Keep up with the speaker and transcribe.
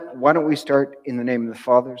why don't we start in the name of the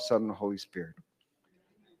Father, Son, and Holy Spirit.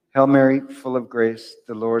 Hail Mary, full of grace,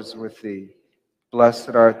 the Lord is with thee. Blessed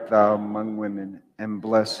art thou among women, and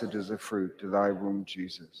blessed is the fruit of thy womb,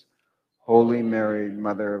 Jesus. Holy Mary,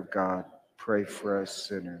 Mother of God, pray for us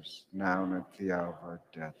sinners, now and at the hour of our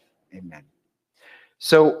death. Amen.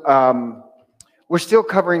 So we're still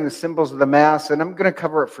covering the symbols of the Mass, and I'm going to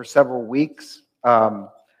cover it for several weeks. And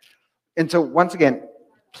so once again,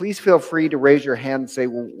 please feel free to raise your hand and say,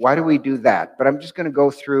 well, why do we do that? But I'm just going to go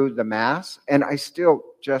through the Mass, and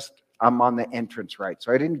I'm on the entrance rite,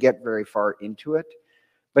 so I didn't get very far into it.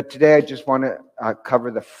 But today I just want to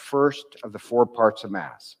cover the first of the 4 parts of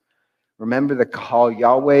Mass. Remember, the Kahal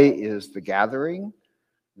Yahweh is the gathering,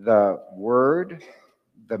 the word,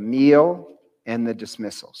 the meal, and the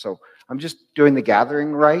dismissal. So I'm just doing the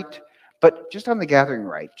gathering rite, but just on the gathering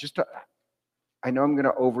rite, I know I'm going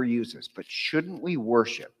to overuse this, but shouldn't we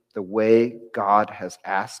worship the way God has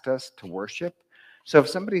asked us to worship? So if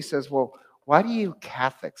somebody says, well, why do you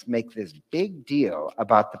Catholics make this big deal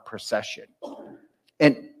about the procession?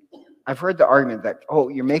 And I've heard the argument that, oh,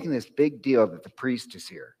 you're making this big deal that the priest is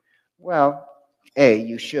here. Well, A,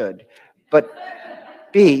 you should, but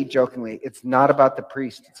B, jokingly, it's not about the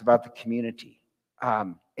priest, it's about the community.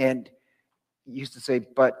 And you used to say,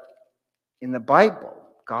 but in the Bible,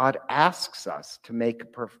 God asks us to make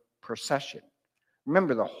a procession.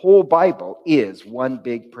 Remember, the whole Bible is one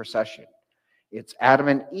big procession. It's Adam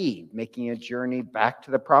and Eve making a journey back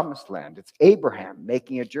to the promised land. It's Abraham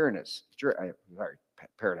making a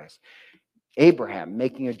paradise. Abraham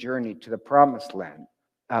making a journey to the promised land.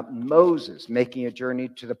 Moses making a journey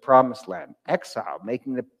to the promised land. Exile,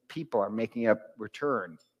 making the people are making a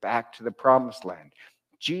return back to the promised land.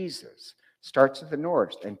 Jesus starts at the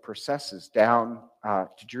north and processes down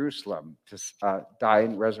to Jerusalem to die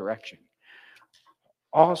in resurrection.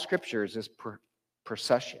 All scripture is this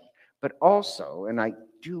procession. But also, and I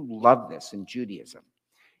do love this in Judaism,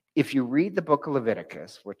 if you read the book of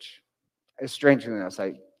Leviticus, which is strangely enough,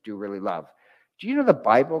 I do really love, do you know the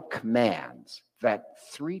Bible commands that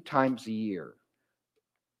 3 times a year,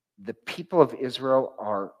 the people of Israel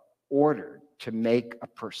are ordered to make a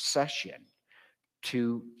procession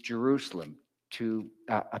to Jerusalem to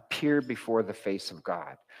appear before the face of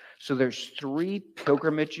God. So there's 3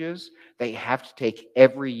 pilgrimages they have to take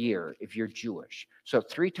every year if you're Jewish. So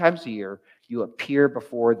 3 times a year, you appear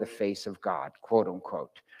before the face of God, quote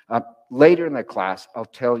unquote. Later in the class, I'll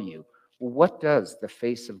tell you, well, what does the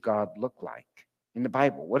face of God look like in the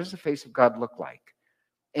Bible? What does the face of God look like?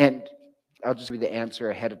 And I'll just give you the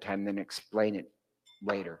answer ahead of time, then explain it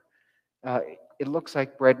later. It looks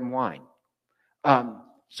like bread and wine.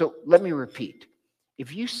 So let me repeat.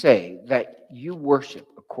 If you say that you worship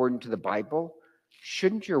according to the Bible,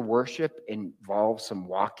 shouldn't your worship involve some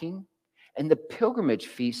walking? And the pilgrimage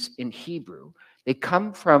feasts in Hebrew, they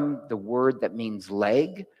come from the word that means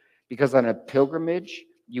leg, because on a pilgrimage,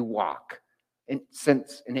 you walk. And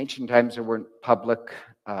since in ancient times there weren't public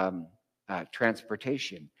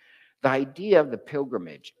transportation, the idea of the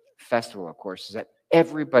pilgrimage festival, of course, is that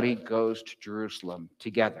everybody goes to Jerusalem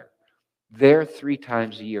together. There, 3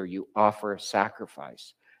 times a year, you offer a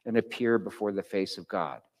sacrifice and appear before the face of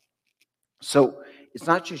God. So it's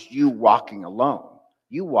not just you walking alone.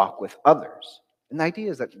 You walk with others. And the idea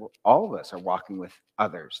is that all of us are walking with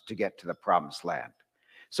others to get to the promised land.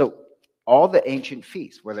 So all the ancient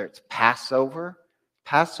feasts, whether it's Passover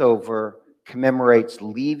commemorates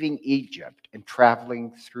leaving Egypt and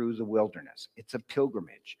traveling through the wilderness. It's a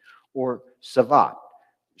pilgrimage. Or Shavuot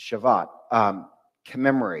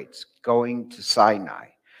commemorates going to Sinai.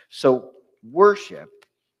 So worship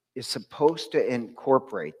is supposed to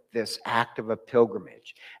incorporate this act of a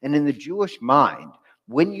pilgrimage. And in the Jewish mind,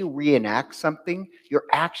 when you reenact something, you're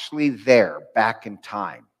actually there back in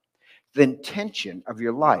time. The intention of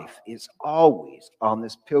your life is always on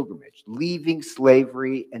this pilgrimage, leaving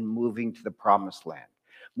slavery and moving to the promised land,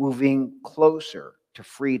 moving closer to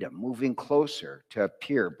freedom, moving closer to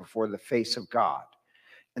appear before the face of God.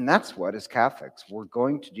 And that's what, as Catholics, we're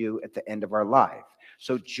going to do at the end of our life.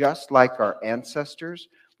 So just like our ancestors,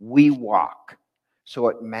 we walk. So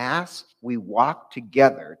at Mass, we walk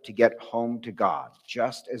together to get home to God,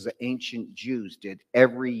 just as the ancient Jews did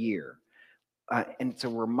every year. And it's a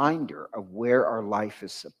reminder of where our life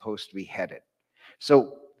is supposed to be headed.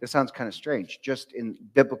 So this sounds kind of strange. Just in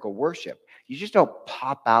biblical worship, you just don't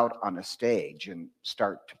pop out on a stage and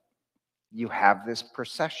you have this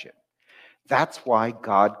procession. That's why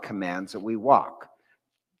God commands that we walk.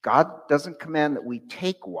 God doesn't command that we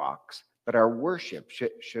take walks, but our worship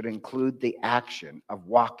should include the action of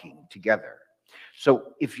walking together.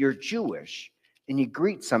 So if you're Jewish and you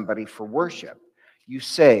greet somebody for worship, you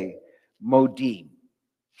say Modim.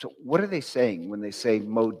 So what are they saying when they say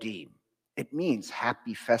Modim? It means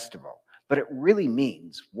happy festival, but it really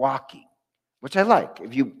means walking, which I like.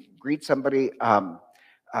 If you greet somebody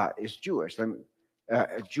is Jewish, then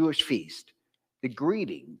a Jewish feast, the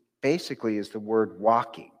greeting basically is the word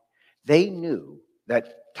walking. They knew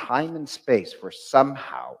that time and space were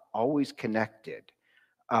somehow always connected,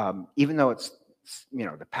 even though it's,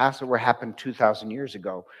 the Passover happened 2,000 years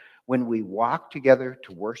ago. When we walk together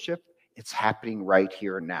to worship, it's happening right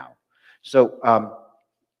here and now. So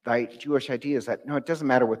the Jewish idea is that, no, it doesn't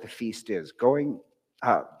matter what the feast is. Going,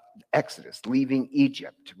 Exodus, leaving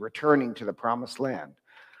Egypt, returning to the promised land.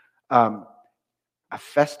 A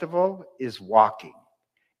festival is walking.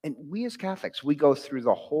 And we as Catholics, we go through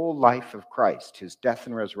the whole life of Christ, his death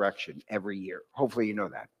and resurrection every year. Hopefully you know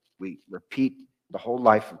that. We repeat the whole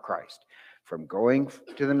life of Christ, from going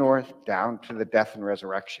to the north down to the death and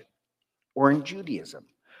resurrection. Or in Judaism,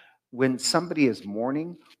 when somebody is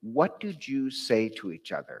mourning, what do Jews say to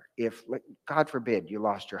each other? If, God forbid, you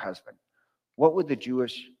lost your husband, what would the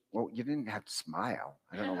Jewish, well, you didn't have to smile.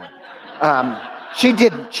 I don't know what. She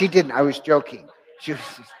didn't. I was joking. She was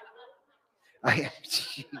just,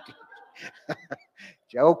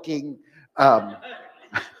 joking.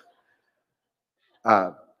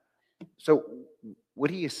 So what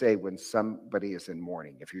do you say when somebody is in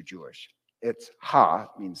mourning, if you're Jewish? It's ha,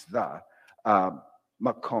 means the,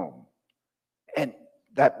 makom. And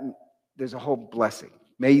that there's a whole blessing.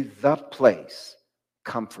 May the place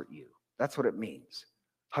comfort you. That's what it means.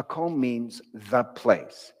 Hakom means the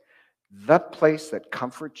place. The place that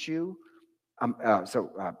comforts you.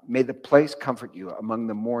 May the place comfort you among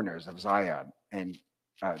the mourners of Zion and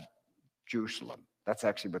Jerusalem. That's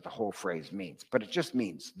actually what the whole phrase means. But it just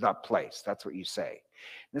means the place. That's what you say.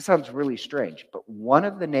 And this sounds really strange, but one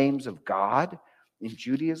of the names of God in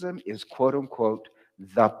Judaism is, quote unquote,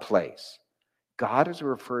 the place. God is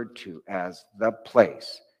referred to as the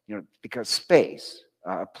place, because space,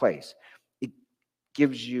 a place, it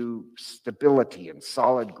gives you stability and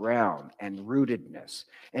solid ground and rootedness.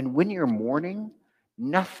 And when you're mourning,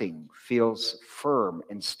 nothing feels firm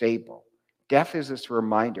and stable. Death is this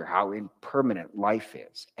reminder how impermanent life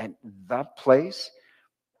is. And the place,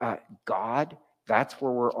 God, that's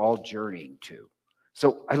where we're all journeying to.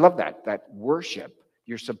 So I love that worship,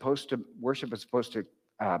 worship is supposed to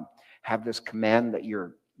have this command that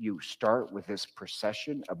you start with this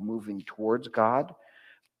procession of moving towards God,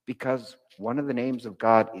 because one of the names of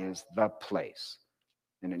God is the place.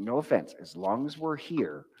 And no offense, as long as we're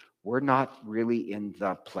here, we're not really in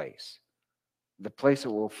the place. The place that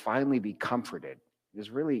will finally be comforted is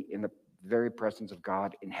really in the very presence of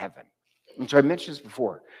God in heaven. And so I mentioned this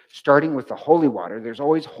before, starting with the holy water. There's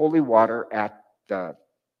always holy water at the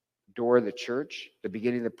door of the church, the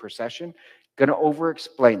beginning of the procession. Going to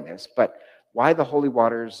over-explain this, but why the holy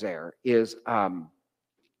water is there is, oh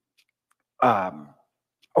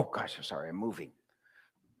gosh, I'm sorry, I'm moving.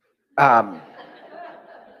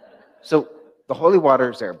 So the holy water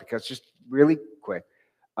is there because, just really quick,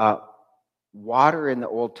 water in the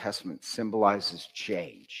Old Testament symbolizes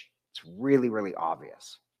change. It's really, really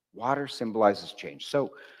obvious. Water symbolizes change.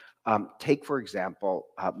 So take, for example,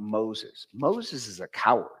 Moses. Moses is a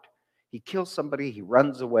coward. He kills somebody, he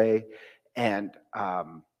runs away, and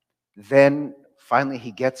then finally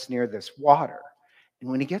he gets near this water. And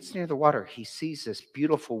when he gets near the water, he sees this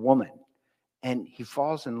beautiful woman, and he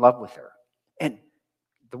falls in love with her. And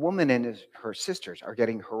the woman and her sisters are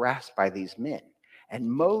getting harassed by these men.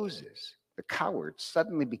 And Moses, the coward,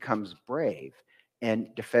 suddenly becomes brave and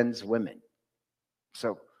defends women.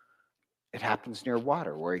 So it happens near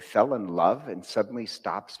water, where he fell in love and suddenly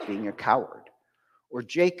stops being a coward. Or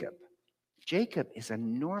Jacob. Jacob is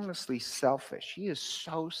enormously selfish. He is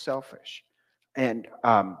so selfish. And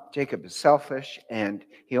Jacob is selfish, and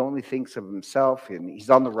he only thinks of himself, and he's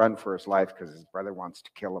on the run for his life because his brother wants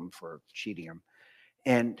to kill him for cheating him.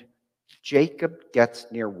 And Jacob gets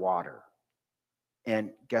near water,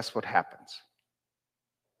 and guess what happens?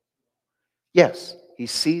 Yes, he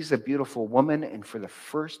sees a beautiful woman, and for the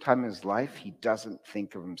first time in his life, he doesn't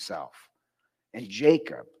think of himself. And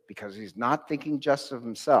Jacob, because he's not thinking just of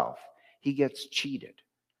himself, he gets cheated.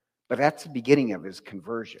 But that's the beginning of his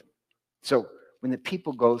conversion. So when the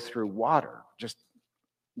people go through water, just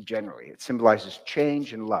generally, it symbolizes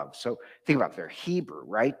change and love. So think about it, they're Hebrew,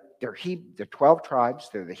 right? They're 12 tribes,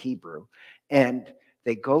 they're the Hebrew. And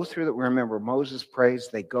they go through the, remember Moses prays,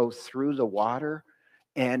 they go through the water.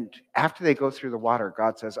 And after they go through the water,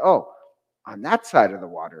 God says, oh, on that side of the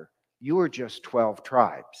water, you are just 12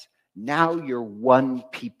 tribes. Now you're one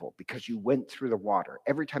people because you went through the water.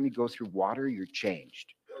 Every time you go through water, you're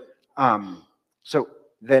changed. So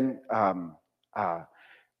then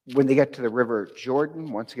when they get to the river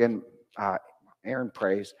Jordan, once again, Aaron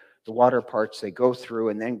prays, the water parts, they go through,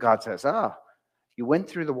 and then God says, you went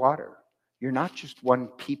through the water. You're not just one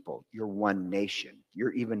people, you're one nation.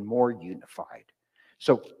 You're even more unified.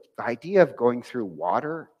 So the idea of going through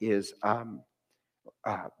water is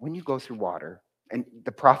when you go through water, and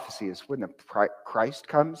the prophecy is when the Christ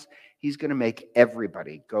comes, he's going to make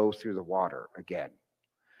everybody go through the water again.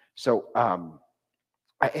 So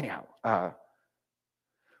anyhow,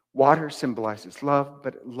 water symbolizes love,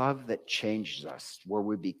 but love that changes us, where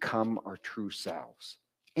we become our true selves.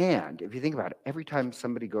 And if you think about it, every time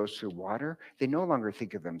somebody goes through water, they no longer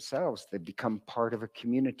think of themselves, they become part of a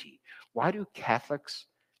community. Why do Catholics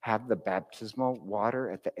have the baptismal water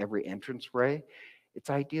at every entranceway? It's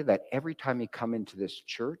the idea that every time you come into this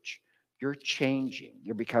church, you're changing.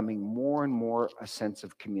 You're becoming more and more a sense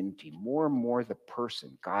of community, more and more the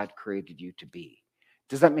person God created you to be.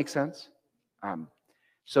 Does that make sense?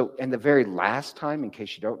 So, and the very last time, in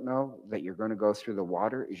case you don't know, that you're going to go through the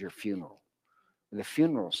water is your funeral. And the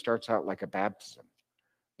funeral starts out like a baptism,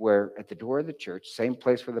 where at the door of the church, same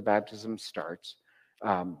place where the baptism starts,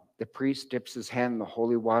 the priest dips his hand in the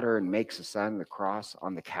holy water and makes a sign of the cross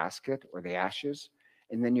on the casket or the ashes,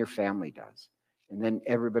 and then your family does. And then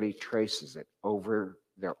everybody traces it over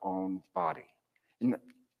their own body. And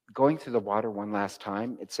going through the water one last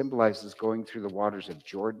time, it symbolizes going through the waters of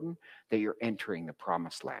Jordan, that you're entering the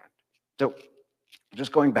promised land. So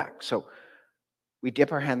just going back. So we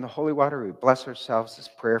dip our hand in the holy water, we bless ourselves, this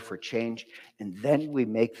prayer for change, and then we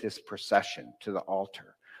make this procession to the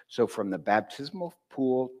altar. So from the baptismal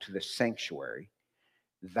pool to the sanctuary,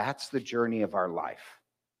 that's the journey of our life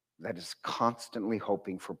that is constantly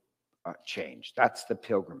hoping for change. That's the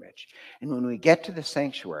pilgrimage. And when we get to the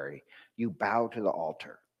sanctuary, you bow to the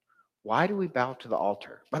altar. Why do we bow to the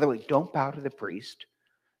altar? By the way, don't bow to the priest.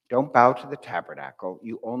 Don't bow to the tabernacle.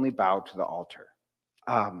 You only bow to the altar.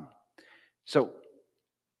 So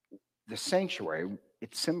the sanctuary,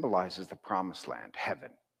 it symbolizes the promised land, heaven.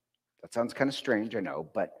 That sounds kind of strange, I know,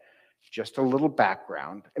 but just a little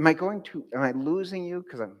background. Am I losing you?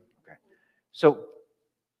 Because I'm, okay. So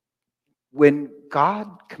when God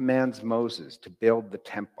commands Moses to build the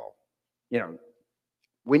temple,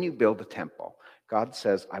 when you build a temple, God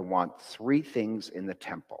says, I want three things in the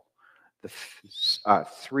temple. The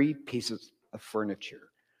three pieces of furniture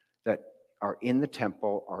that are in the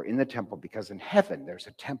temple because in heaven there's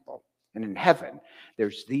a temple. And in heaven,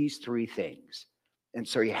 there's these three things. And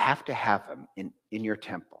so you have to have them in your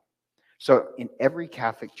temple. So in every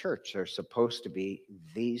Catholic church, there's supposed to be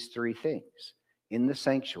these three things in the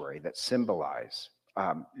sanctuary that symbolize,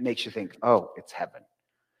 makes you think, oh, it's heaven.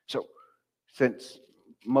 So since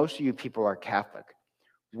most of you people are Catholic,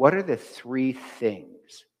 what are the three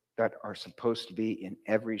things that are supposed to be in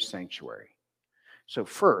every sanctuary? So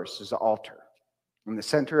first is the altar. In the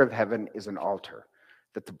center of heaven is an altar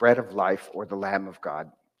that the bread of life or the Lamb of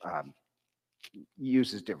God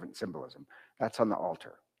uses different symbolism. That's on the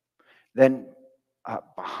altar. Then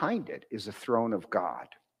behind it is the throne of God.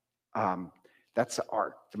 That's the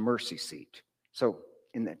ark, the mercy seat. So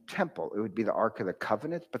in the temple, it would be the Ark of the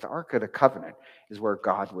Covenant, but the Ark of the Covenant is where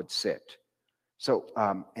God would sit. So,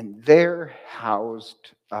 and there was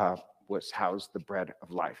housed the bread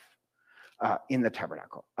of life in the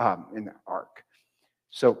tabernacle, in the ark.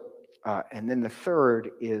 So, and then the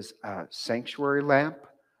third is a sanctuary lamp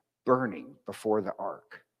burning before the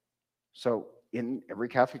ark. So in every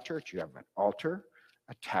Catholic church, you have an altar,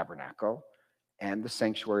 a tabernacle, and the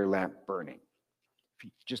sanctuary lamp burning. If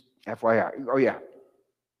you just FYI. Oh, yeah.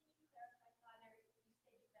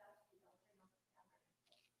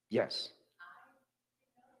 Yes.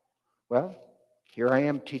 Well, here I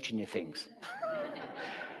am teaching you things.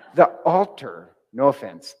 The altar, no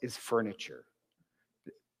offense, is furniture.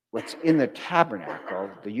 What's in the tabernacle,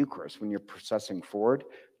 the Eucharist, when you're processing forward,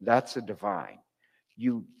 that's a divine.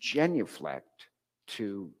 You genuflect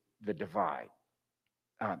to the divine.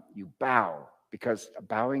 You bow, because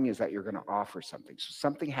bowing is that you're going to offer something. So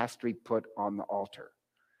something has to be put on the altar.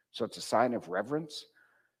 So it's a sign of reverence,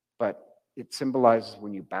 but it symbolizes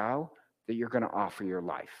when you bow that you're going to offer your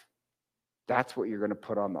life. That's what you're going to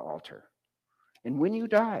put on the altar. And when you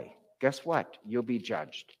die, guess what? You'll be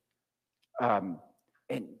judged. And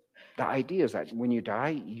the idea is that when you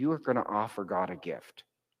die, you are going to offer God a gift.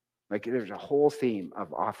 Like there's a whole theme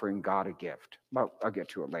of offering God a gift. Well, I'll get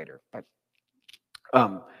to it later. But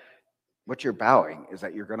what you're bowing is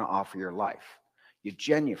that you're going to offer your life. You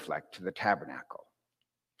genuflect to the tabernacle.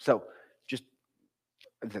 So just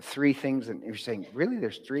the three things, and you're saying, really,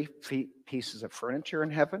 there's three pieces of furniture in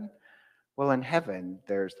heaven? Well, in heaven,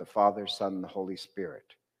 there's the Father, Son, and the Holy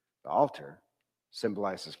Spirit. The altar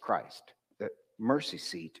symbolizes Christ. The mercy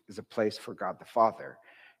seat is a place for God the Father,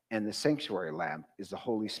 and the sanctuary lamp is the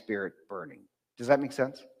Holy Spirit burning. Does that make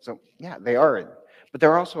sense? So, yeah, they are in, but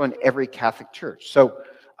they're also in every Catholic church. So,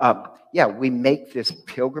 yeah, we make this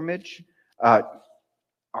pilgrimage.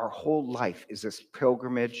 Our whole life is this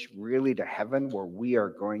pilgrimage really to heaven where we are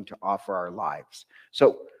going to offer our lives.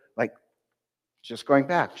 So, like, just going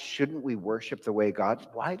back, shouldn't we worship the way God?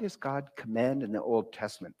 Why does God command in the Old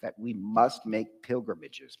Testament that we must make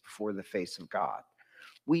pilgrimages before the face of God?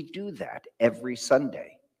 We do that every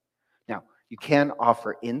Sunday. Now, you can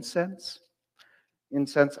offer incense.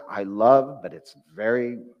 Incense I love, but it's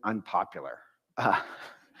very unpopular. Uh,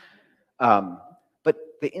 um, but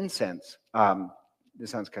the incense, this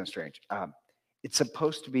sounds kind of strange. It's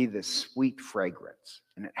supposed to be this sweet fragrance,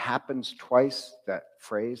 and it happens twice. That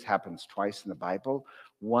phrase happens twice in the Bible.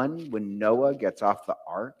 One, when Noah gets off the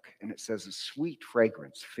ark, and it says a sweet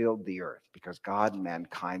fragrance filled the earth because God and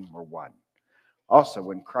mankind were one. Also,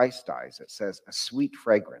 when Christ dies, it says a sweet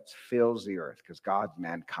fragrance fills the earth because God and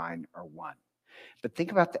mankind are one. But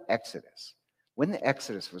think about the Exodus. When the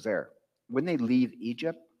Exodus was there, when they leave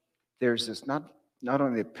Egypt, there's this not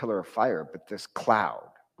only a pillar of fire, but this cloud.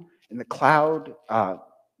 And the cloud,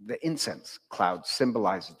 the incense cloud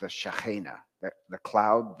symbolizes the Shekinah, the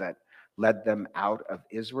cloud that led them out of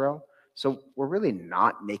Israel. So we're really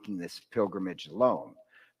not making this pilgrimage alone.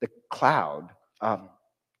 The cloud,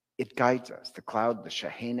 it guides us. The cloud, the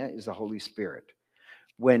Shekinah, is the Holy Spirit.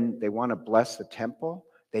 When they want to bless the temple,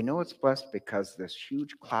 they know it's blessed because this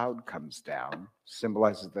huge cloud comes down,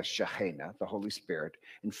 symbolizes the Shekinah, the Holy Spirit,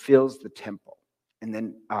 and fills the temple. And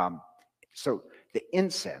then, so the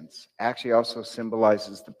incense actually also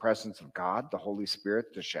symbolizes the presence of God, the Holy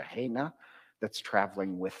Spirit, the Shekinah, that's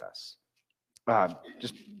traveling with us.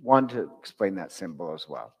 Just wanted to explain that symbol as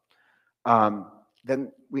well.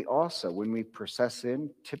 Then we also, when we process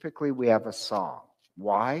in, typically we have a song.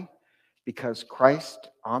 Why? Because Christ,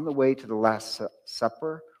 on the way to the Last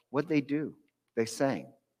Supper, what'd they do? They sang.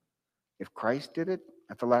 If Christ did it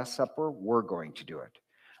at the Last Supper, we're going to do it.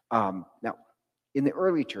 Now, in the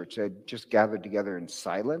early church, they just gathered together in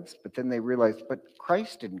silence, but then they realized, but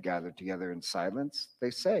Christ didn't gather together in silence.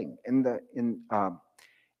 They sang. On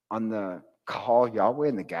the call Yahweh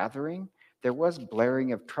in the gathering, there was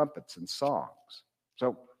blaring of trumpets and songs.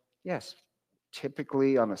 So, yes,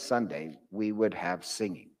 typically on a Sunday, we would have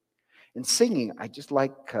singing. And singing, I just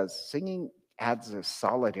like because singing adds a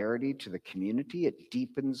solidarity to the community. It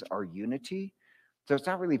deepens our unity. So it's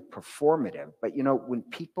not really performative, but when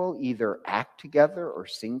people either act together or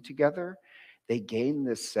sing together, they gain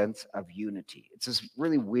this sense of unity. It's this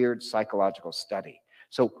really weird psychological study.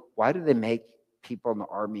 So why do they make people in the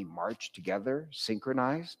army march together,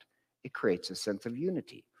 synchronized? It creates a sense of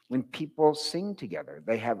unity. When people sing together,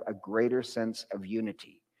 they have a greater sense of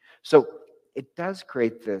unity. So it does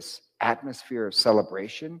create this atmosphere of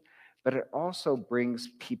celebration, but it also brings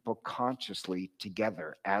people consciously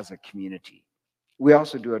together as a community. We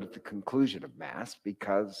also do it at the conclusion of Mass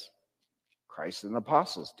because Christ and the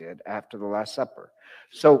apostles did after the Last Supper.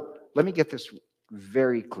 So let me get this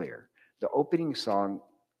very clear. The opening song,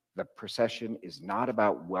 the procession, is not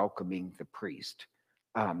about welcoming the priest.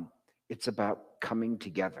 It's about coming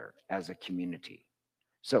together as a community.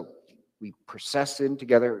 So we process in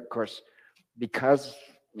together. Of course, because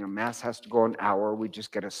Mass has to go an hour, we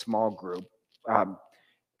just get a small group. Um,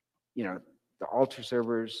 the altar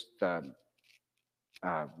servers, the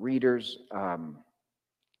readers.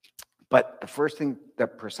 But the first thing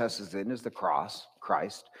that processes in is the cross,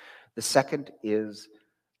 Christ. The second is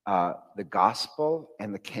the gospel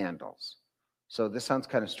and the candles. So this sounds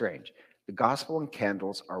kind of strange. The gospel and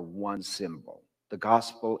candles are one symbol. The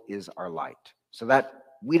gospel is our light. So that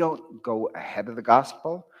we don't go ahead of the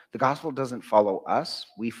gospel. The gospel doesn't follow us.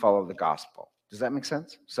 We follow the gospel. Does that make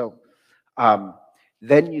sense? So um,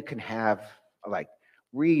 then you can have like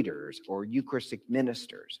readers or Eucharistic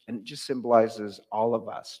ministers, and it just symbolizes all of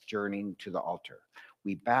us journeying to the altar.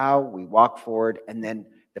 We bow, we walk forward, and then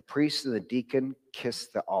the priest and the deacon kiss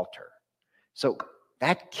the altar. So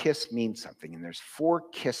that kiss means something, and there's 4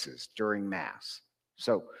 kisses during Mass.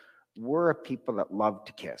 So we're a people that love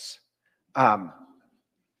to kiss. Um,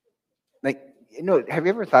 have you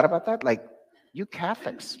ever thought about that? Like, you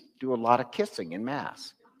Catholics do a lot of kissing in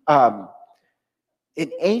Mass. In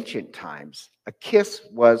ancient times, a kiss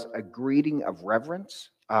was a greeting of reverence,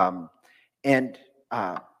 and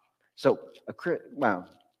so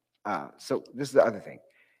so this is the other thing.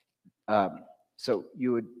 So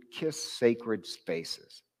you would kiss sacred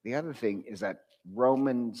spaces. The other thing is that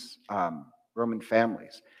Roman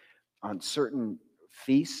families, on certain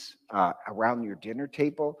feasts around your dinner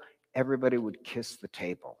table, everybody would kiss the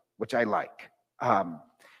table, which I like.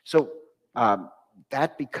 So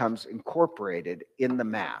that becomes incorporated in the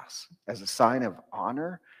Mass as a sign of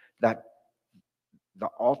honor that the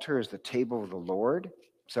altar is the table of the Lord.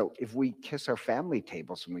 So if we kiss our family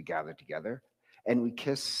tables when we gather together and we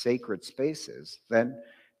kiss sacred spaces, then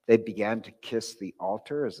they began to kiss the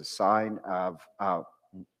altar as a sign of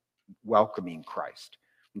welcoming Christ.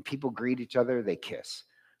 When people greet each other, they kiss.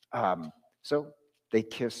 So they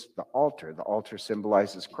kiss the altar. The altar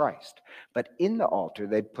symbolizes Christ. But in the altar,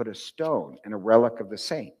 they put a stone and a relic of the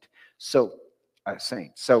saint. So, a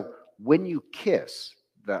saint. So when you kiss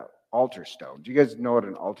the altar stone, do you guys know what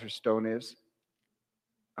an altar stone is?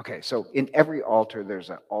 Okay, so in every altar, there's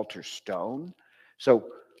an altar stone. So,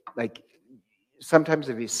 like, sometimes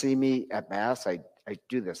if you see me at Mass, I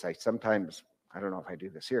do this. I don't know if I do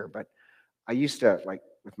this here, but I used to, like,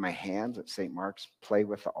 with my hands at St. Mark's, play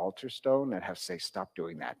with the altar stone. I'd have to say, stop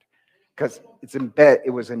doing that. Because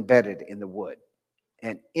it was embedded in the wood.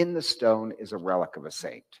 And in the stone is a relic of a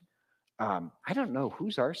saint. I don't know,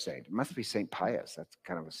 who's our saint? It must be St. Pius. That's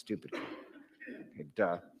kind of a stupid one. Okay,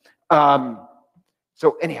 duh.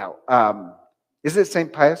 So anyhow, is it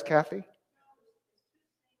St. Pius, Kathy?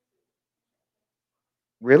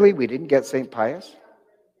 Really? We didn't get St. Pius?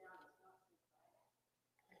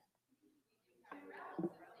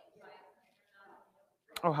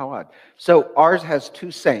 Oh, how odd. So ours has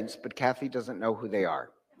two saints, but Kathy doesn't know who they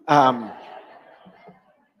are.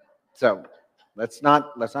 So let's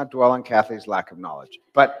not dwell on Kathy's lack of knowledge.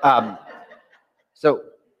 But so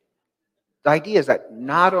the idea is that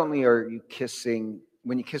not only are you kissing,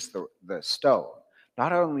 when you kiss the stone,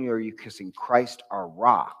 not only are you kissing Christ, our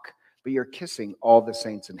rock, but you're kissing all the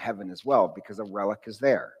saints in heaven as well, because a relic is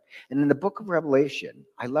there. And in the book of Revelation,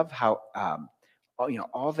 I love how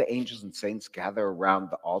all the angels and saints gather around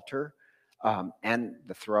the altar and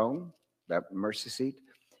the throne, the mercy seat,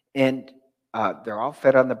 and they're all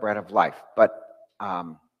fed on the bread of life. But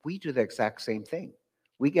we do the exact same thing.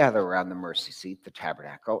 We gather around the mercy seat, the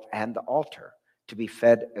tabernacle, and the altar to be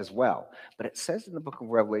fed as well. But it says in the book of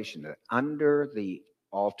Revelation that under the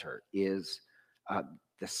altar is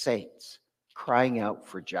the saints crying out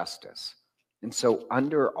for justice. And so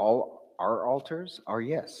under all our altars are,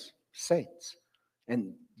 yes, saints.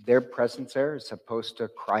 And their presence there is supposed to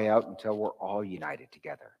cry out until we're all united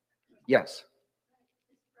together. Yes.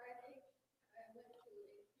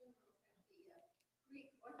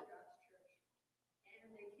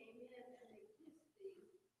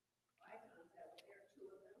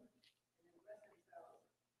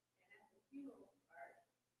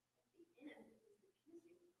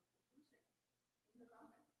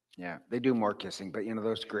 Yeah, they do more kissing, but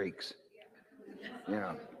those Greeks, you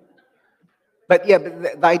know. But yeah,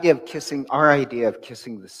 but the idea of kissing, our idea of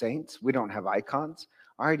kissing the saints, we don't have icons.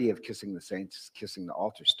 Our idea of kissing the saints is kissing the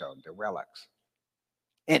altar stone, the relics.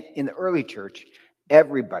 And in the early church,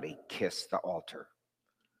 everybody kissed the altar.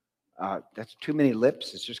 That's too many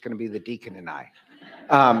lips. It's just going to be the deacon and I.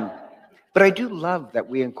 But I do love that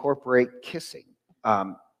we incorporate kissing.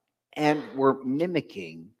 And we're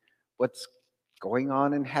mimicking what's going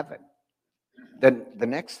on in heaven. Then the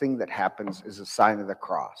next thing that happens is a sign of the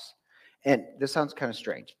cross. And this sounds kind of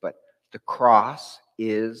strange, but the cross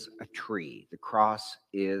is a tree. The cross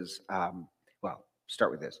is,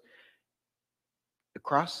 start with this. The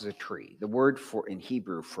cross is a tree. The word for in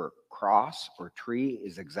Hebrew for cross or tree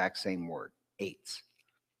is the exact same word, eitz.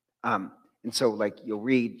 And so, like, you'll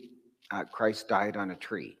read, Christ died on a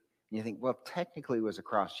tree. And you think, well, technically it was a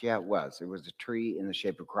cross. Yeah, it was. It was a tree in the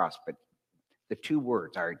shape of a cross, but the two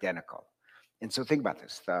words are identical. And so think about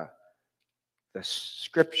this. The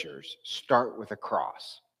scriptures start with a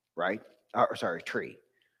cross, right? A tree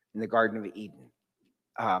in the Garden of Eden.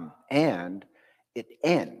 And it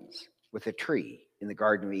ends with a tree in the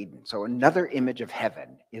Garden of Eden. So another image of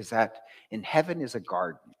heaven is that in heaven is a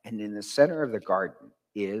garden, and in the center of the garden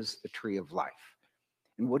is the tree of life.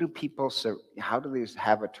 And what do people, so how do they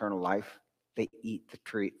have eternal life? They eat the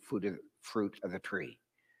tree, fruit of the tree.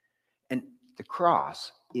 And the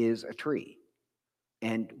cross is a tree.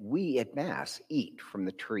 And we at Mass eat from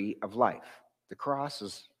the tree of life. The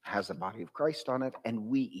cross has the body of Christ on it, and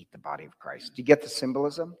we eat the body of Christ. Do you get the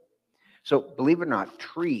symbolism? So, believe it or not,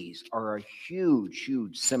 trees are a huge,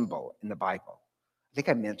 huge symbol in the Bible. I think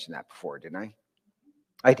I mentioned that before, didn't I?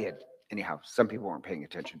 I did. Anyhow, some people weren't paying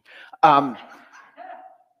attention.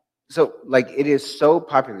 So, like, it is so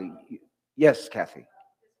popular. Yes, Kathy.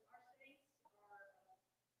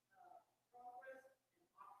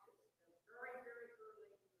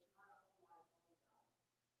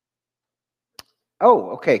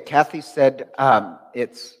 Oh, okay. Kathy said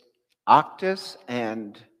it's Octus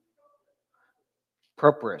and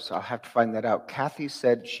Properus. I'll have to find that out. Kathy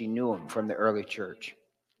said she knew him from the early church.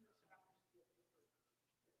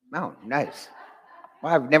 Oh, nice.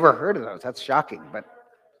 Well, I've never heard of those. That's shocking, but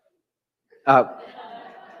uh,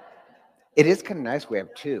 it is kind of nice we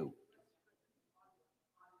have two.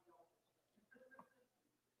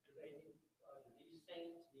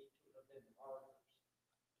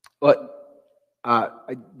 But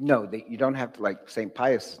no, you don't have to, like, St.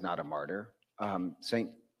 Pius is not a martyr. St.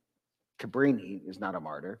 Cabrini is not a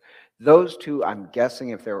martyr. Those two, I'm guessing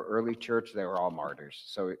if they were early church, they were all martyrs.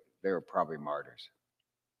 So they were probably martyrs.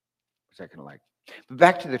 Which I kind of like. But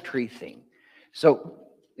back to the tree thing. So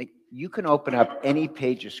like, you can open up any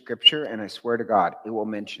page of scripture, and I swear to God, it will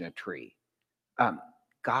mention a tree.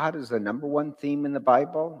 God is the number one theme in the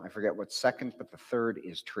Bible. I forget what's second, but the third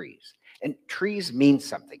is trees. And trees mean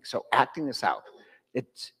something. So acting this out,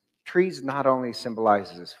 it's trees not only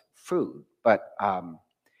symbolizes food, but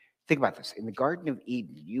think about this. In the Garden of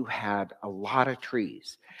Eden, you had a lot of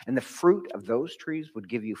trees, and the fruit of those trees would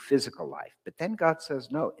give you physical life. But then God says,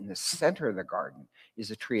 no, in the center of the garden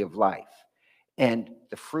is a tree of life. And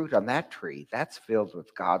the fruit on that tree, that's filled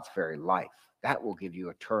with God's very life. That will give you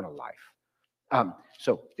eternal life.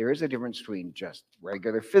 So there is a difference between just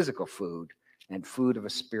regular physical food and food of a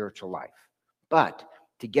spiritual life. But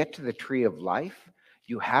to get to the tree of life,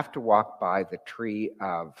 you have to walk by the tree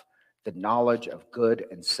of the knowledge of good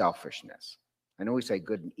and selfishness. I know we say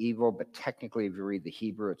good and evil, but technically, if you read the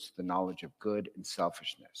Hebrew, it's the knowledge of good and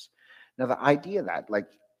selfishness. Now, the idea that, like,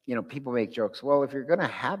 people make jokes, well, if you're going to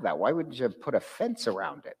have that, why wouldn't you put a fence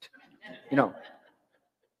around it?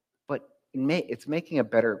 But it's making a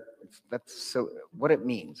better, so what it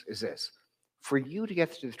means is this. For you to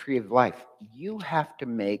get to the tree of life, you have to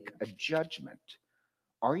make a judgment.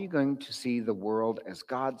 Are you going to see the world as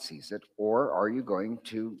God sees it, or are you going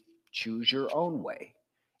to choose your own way?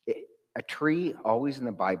 A tree, always in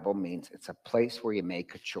the Bible, means it's a place where you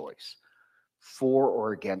make a choice for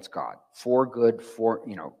or against God, for good, for,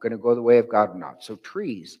 going to go the way of God or not. So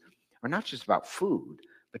trees are not just about food,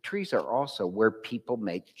 but trees are also where people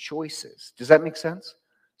make choices. Does that make sense?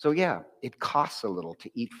 So yeah, it costs a little to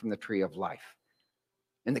eat from the tree of life.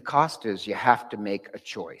 And the cost is you have to make a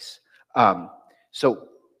choice. So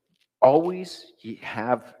always you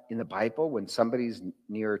have in the Bible, when somebody's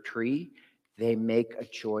near a tree, they make a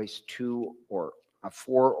choice to or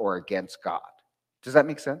for or against God. Does that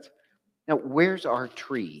make sense? Now, where's our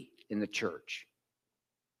tree in the church?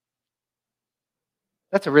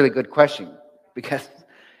 That's a really good question, because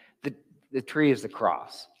the tree is the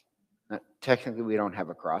cross. Technically, we don't have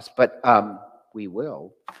a cross, but we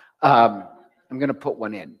will. I'm going to put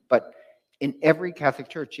one in. But in every Catholic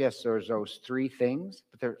church, yes, there's those three things,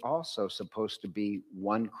 but there's also supposed to be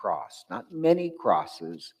one cross. Not many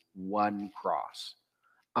crosses, one cross.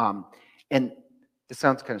 And this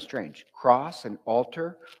sounds kind of strange. Cross and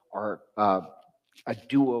altar are a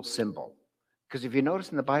dual symbol. Because if you notice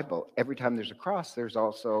in the Bible, every time there's a cross, there's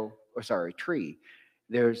also, tree.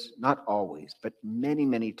 There's not always, but many,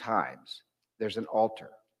 many times, there's an altar.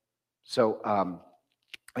 So,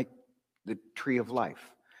 like the tree of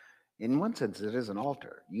life. In one sense, it is an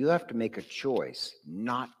altar. You have to make a choice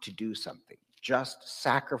not to do something. Just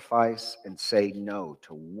sacrifice and say no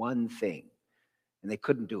to one thing. And they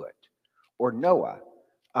couldn't do it. Or Noah,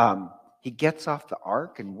 he gets off the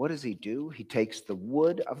ark, and what does he do? He takes the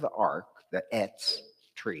wood of the ark, the Etz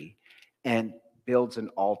tree, and builds an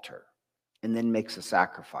altar, and then makes a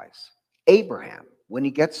sacrifice. Abraham, when he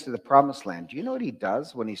gets to the promised land, do you know what he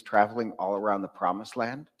does when he's traveling all around the promised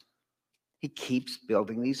land? He keeps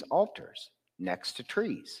building these altars next to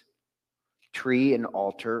trees. Tree and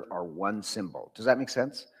altar are one symbol. Does that make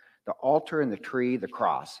sense? The altar and the tree, the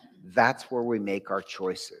cross, that's where we make our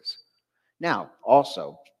choices. Now,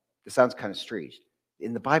 also, this sounds kind of strange.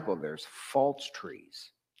 In the Bible, there's false trees.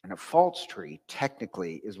 And a false tree,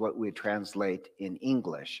 technically, is what we translate in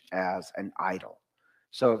English as an idol.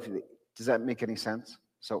 So, does that make any sense?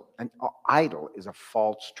 So, an idol is a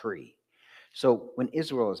false tree. So, when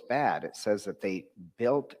Israel is bad, it says that they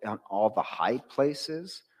built on all the high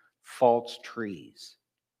places false trees.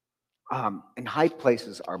 And high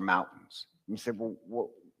places are mountains. And you say, well,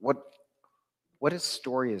 what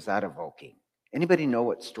story is that evoking? Anybody know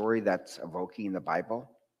what story that's evoking in the Bible?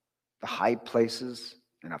 The high places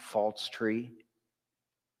and a false tree?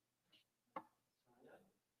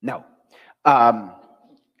 No.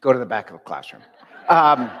 Go to the back of the classroom.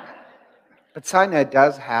 But Sinai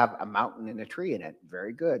does have a mountain and a tree in it.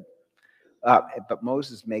 Very good. But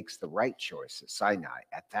Moses makes the right choice at Sinai,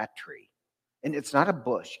 at that tree. And it's not a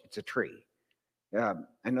bush, it's a tree.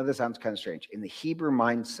 I know this sounds kind of strange. In the Hebrew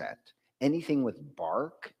mindset, anything with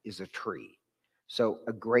bark is a tree. So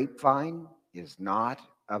a grapevine is not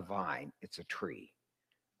a vine, it's a tree.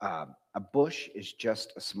 A bush is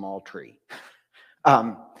just a small tree.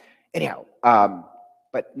 Um, anyhow,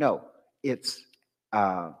 but no, it's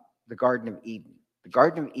the Garden of Eden. The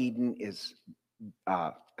Garden of Eden is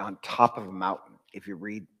on top of a mountain. If you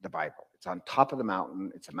read the Bible, it's on top of the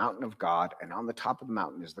mountain. It's a mountain of God, and on the top of the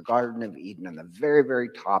mountain is the Garden of Eden, and the very, very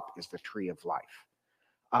top is the tree of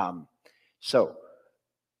life. So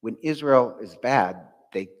when Israel is bad,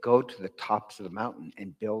 they go to the tops of the mountain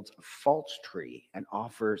and builds a false tree and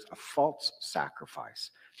offers a false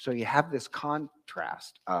sacrifice. So you have this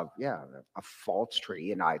contrast of, a false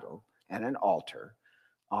tree, an idol, and an altar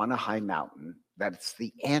on a high mountain that's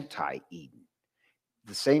the anti-Eden.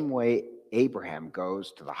 The same way Abraham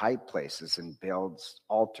goes to the high places and builds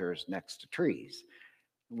altars next to trees.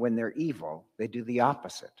 When they're evil, they do the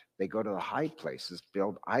opposite. They go to the high places,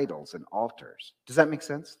 build idols and altars. Does that make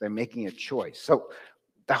sense? They're making a choice. So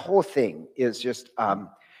the whole thing is just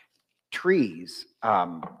trees.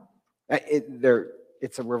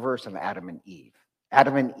 It's a reverse of Adam and Eve.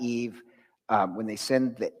 Adam and Eve, when they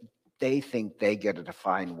sin, they think they get to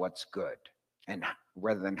define what's good, and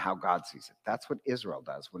rather than how God sees it. That's what Israel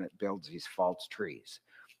does when it builds these false trees.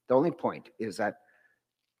 The only point is that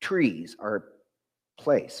trees are a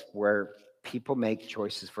place where people make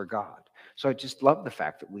choices for God. So I just love the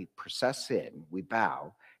fact that we process in, we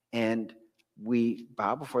bow, and we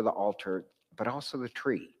bow before the altar, but also the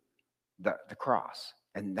tree, the cross.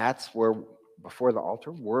 And that's where, before the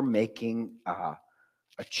altar, we're making a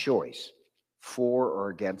choice for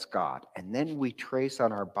or against God. And then we trace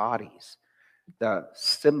on our bodies the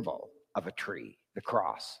symbol of a tree, the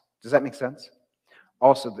cross. Does that make sense?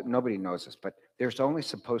 Also, that nobody knows this, but there's only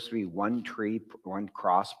supposed to be one tree, one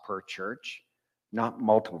cross per church, not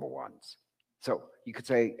multiple ones. So you could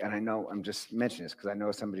say, and I know I'm just mentioning this because I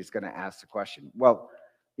know somebody's going to ask the question. Well,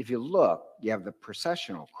 if you look, you have the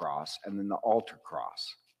processional cross and then the altar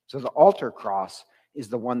cross. So the altar cross is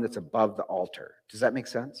the one that's above the altar. Does that make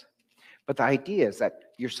sense? But the idea is that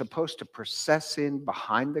you're supposed to process in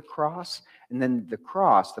behind the cross, and then the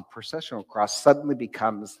cross, the processional cross, suddenly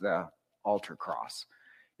becomes the altar cross.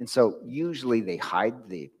 And so usually they hide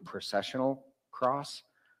the processional cross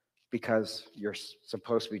because you're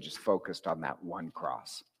supposed to be just focused on that one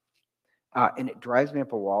cross. And it drives me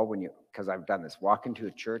up a wall when because I've done this, walk into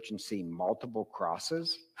a church and see multiple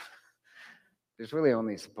crosses. There's really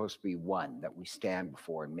only supposed to be one that we stand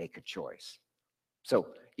before and make a choice. So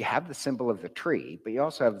you have the symbol of the tree, but you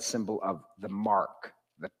also have the symbol of the mark,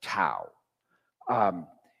 the Tau.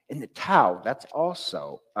 In the Tau, that's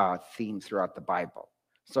also a theme throughout the Bible.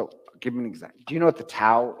 So I'll give you an example. Do you know what the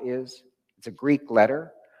Tau is? It's a Greek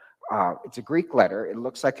letter. It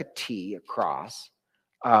looks like a T, a cross.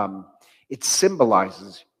 It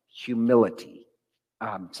symbolizes humility.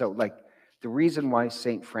 So like the reason why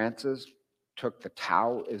St. Francis took the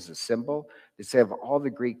Tau as a symbol, they say of all the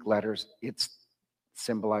Greek letters, it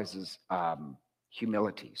symbolizes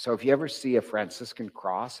humility. So if you ever see a Franciscan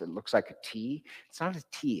cross, it looks like a T. It's not a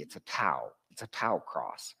T, it's a Tau. It's a Tau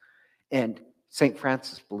cross. And St.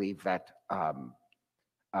 Francis believed that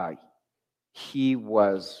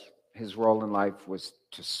his role in life was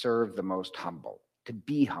to serve the most humble, to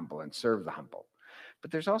be humble and serve the humble.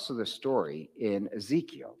 But there's also the story in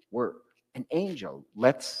Ezekiel where an angel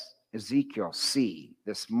lets Ezekiel see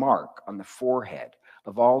this mark on the forehead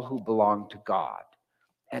of all who belong to God.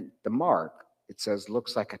 And the mark, it says,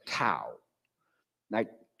 looks like a Tau. And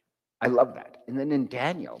I love that. And then in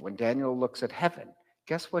Daniel, when Daniel looks at heaven,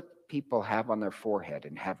 guess what people have on their forehead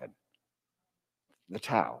in heaven? The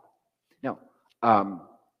Tau. Now,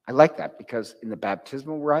 I like that because in the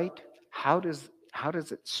baptismal rite, how does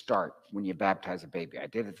it start when you baptize a baby? I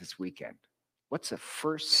did it this weekend. What's the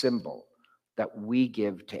first symbol that we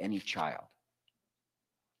give to any child?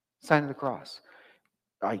 Sign of the cross.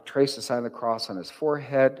 I trace the sign of the cross on his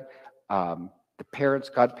forehead. The parents,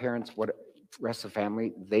 godparents, what rest of the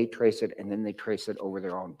family, they trace it, and then they trace it over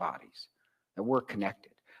their own bodies. And we're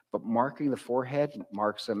connected. But marking the forehead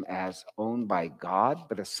marks them as owned by God,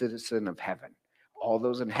 but a citizen of heaven. All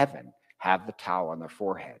those in heaven have the Tau on their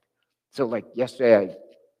forehead. So like yesterday, I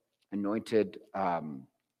anointed,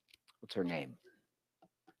 what's her name?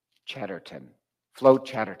 Flo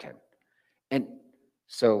Chatterton. And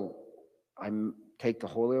so I take the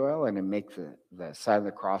holy oil and I make the sign of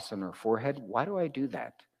the cross on her forehead. Why do I do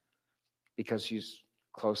that? Because she's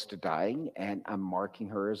close to dying and I'm marking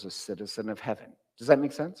her as a citizen of heaven. Does that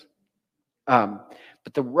make sense?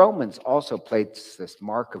 But the Romans also placed this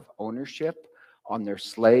mark of ownership on their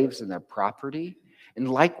slaves and their property. And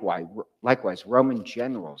likewise, Roman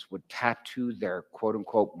generals would tattoo their quote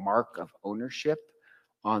unquote mark of ownership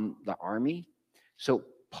on the army. So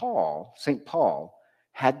St. Paul,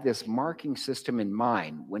 had this marking system in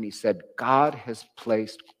mind when he said, God has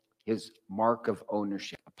placed his mark of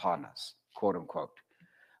ownership upon us, quote unquote.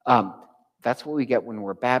 That's what we get when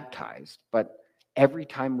we're baptized. But every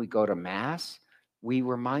time we go to Mass, we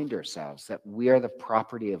remind ourselves that we are the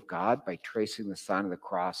property of God by tracing the sign of the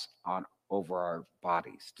cross on over our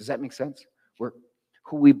bodies. Does that make sense? We're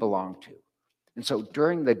who we belong to. And so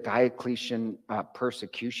during the Diocletian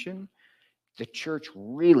persecution, the church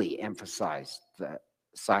really emphasized the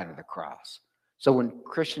sign of the cross. So when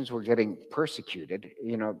Christians were getting persecuted,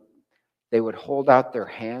 they would hold out their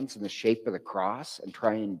hands in the shape of the cross and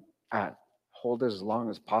try and hold it as long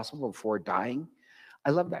as possible before dying. I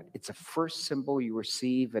love that. It's a first symbol you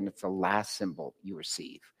receive, and it's a last symbol you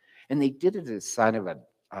receive. And they did it as a sign of a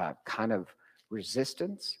kind of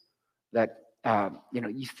resistance that,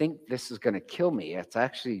 you think this is going to kill me. It's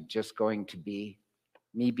actually just going to be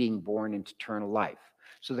me being born into eternal life.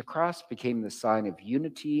 So the cross became the sign of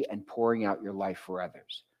unity and pouring out your life for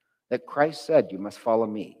others. That Christ said, you must follow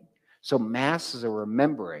me. So Mass is a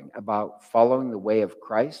remembering about following the way of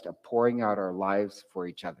Christ, of pouring out our lives for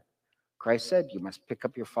each other. Christ said, you must pick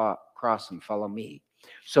up your cross and follow me.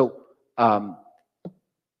 So I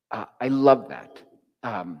love that.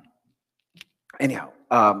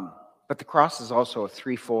 But the cross is also a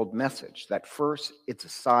threefold message. That first, it's a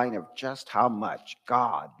sign of just how much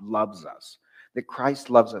God loves us. That Christ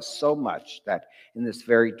loves us so much that in this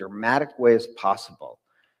very dramatic way as possible,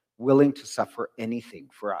 willing to suffer anything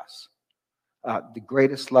for us. The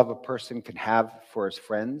greatest love a person can have for his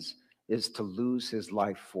friends is to lose his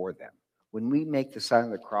life for them. When we make the sign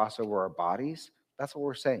of the cross over our bodies, that's what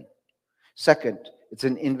we're saying. Second, it's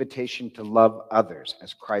an invitation to love others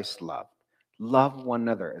as Christ loved. Love one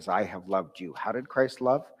another as I have loved you. How did Christ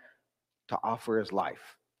love? To offer his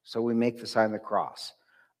life. So we make the sign of the cross.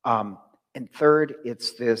 And third,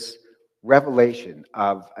 it's this revelation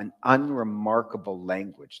of an unremarkable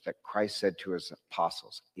language that Christ said to his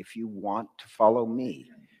apostles. If you want to follow me,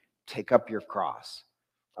 take up your cross.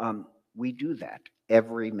 We do that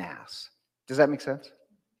every Mass. Does that make sense?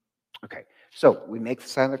 Okay, so we make the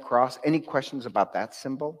sign of the cross. Any questions about that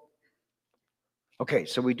symbol? Okay,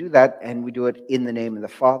 so we do that, and we do it in the name of the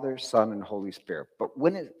Father, Son, and Holy Spirit. But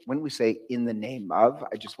when we say in the name of,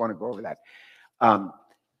 I just want to go over that.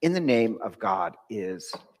 In the name of God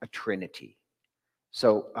is a Trinity.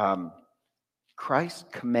 So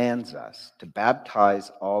Christ commands us to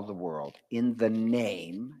baptize all the world in the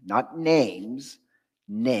name, not names,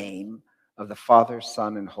 name of the Father,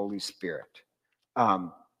 Son, and Holy Spirit.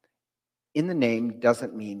 In the name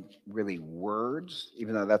doesn't mean really words,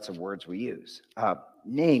 even though that's the words we use.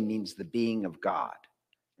 Name means the being of God.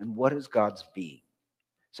 And what is God's being?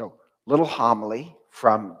 So, little homily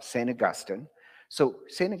from St. Augustine. So,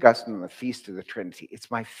 St. Augustine on the Feast of the Trinity, it's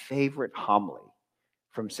my favorite homily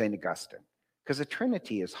from St. Augustine. Because the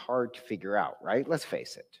Trinity is hard to figure out, right? Let's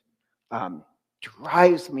face it.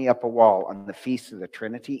 Drives me up a wall on the Feast of the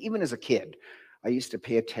Trinity. Even as a kid, I used to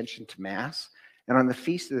pay attention to Mass. And on the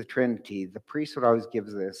Feast of the Trinity, the priest would always give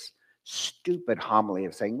this stupid homily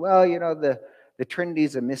of saying, well, the Trinity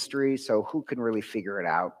is a mystery, so who can really figure it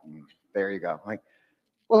out? And there you go. Like,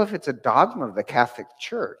 well, if it's a dogma of the Catholic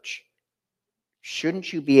Church,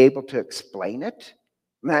 shouldn't you be able to explain it?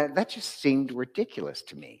 That just seemed ridiculous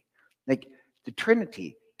to me. Like, the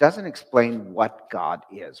Trinity doesn't explain what God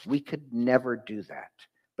is. We could never do that.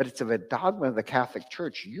 But it's of a dogma of the Catholic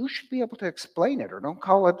Church. You should be able to explain it, or don't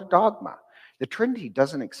call it a dogma. The Trinity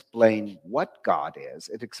doesn't explain what God is.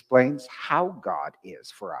 It explains how God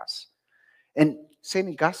is for us. And St.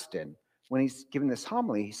 Augustine, when he's given this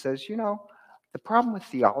homily, he says, the problem with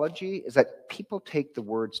theology is that people take the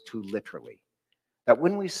words too literally. That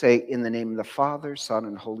when we say in the name of the Father, Son,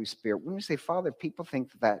 and Holy Spirit, when we say Father, people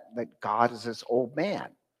think that God is this old man.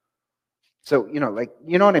 So, you know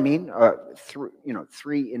what I mean?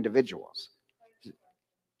 Three individuals.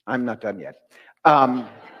 I'm not done yet.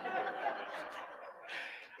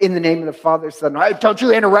 In the name of the Father, Son, don't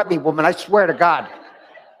you interrupt me, woman, I swear to God.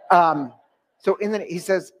 He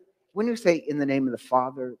says, when you say in the name of the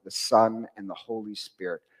Father, the Son, and the Holy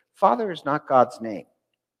Spirit, Father is not God's name.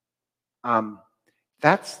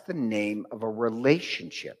 That's the name of a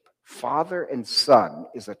relationship. Father and Son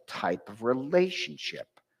is a type of relationship.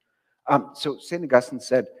 So St. Augustine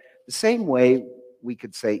said, the same way we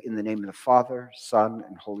could say in the name of the Father, Son,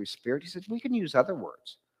 and Holy Spirit, he said, we can use other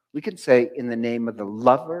words. We can say in the name of the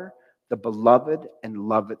lover, the beloved, and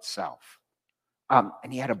love itself.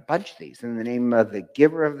 And he had a bunch of these in the name of the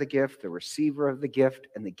giver of the gift, the receiver of the gift,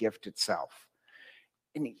 and the gift itself.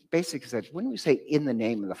 And he basically said, when we say in the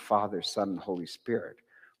name of the Father, Son, and Holy Spirit,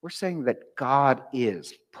 we're saying that God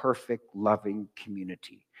is perfect, loving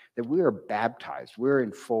community, that we are baptized, we're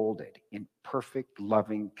enfolded in perfect,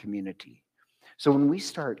 loving community. So when we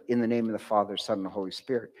start in the name of the Father, Son, and Holy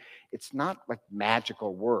Spirit, it's not like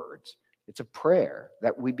magical words. It's a prayer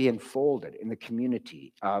that we be enfolded in the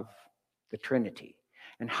community of the Trinity.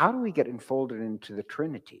 And how do we get enfolded into the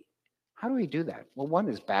Trinity? How do we do that? Well, one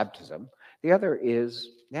is baptism. The other is,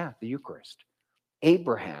 the Eucharist.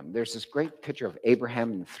 Abraham, there's this great picture of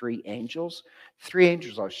Abraham and the three angels. Three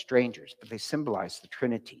angels are strangers, but they symbolize the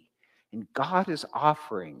Trinity. And God is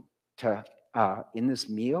offering to, in this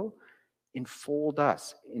meal, enfold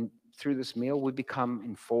us. Through this meal, we become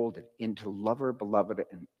enfolded into lover, beloved,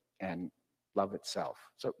 and love itself.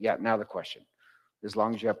 So, now the question, as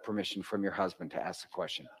long as you have permission from your husband to ask the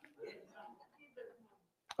question.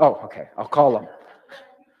 Oh, okay, I'll call him.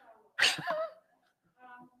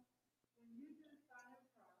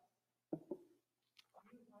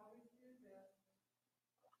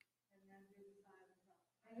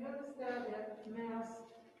 I noticed that at Mass,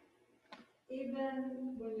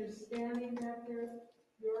 even when you're standing back there,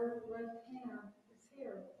 your left hand is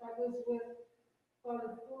here. That was with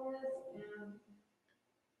Father Flores, and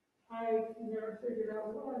I never figured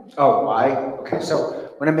out why. Oh, why? Okay,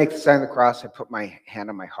 so when I make the sign of the cross, I put my hand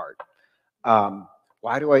on my heart.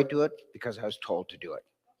 Why do I do it? Because I was told to do it.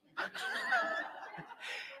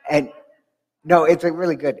 And no, it's a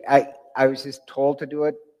really good. I was just told to do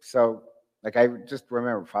it. So, like, I just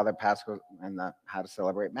remember Father Pascal in the How to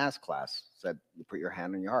Celebrate Mass class said, you put your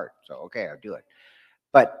hand on your heart. So, okay, I'll do it.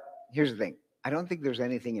 But here's the thing. I don't think there's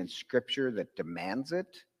anything in Scripture that demands it.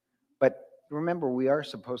 But remember, we are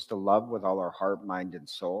supposed to love with all our heart, mind, and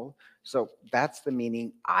soul. So that's the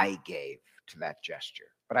meaning I gave to that gesture.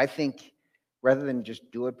 But I think rather than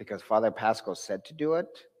just do it because Father Pascal said to do it,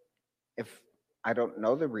 if I don't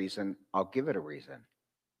know the reason, I'll give it a reason.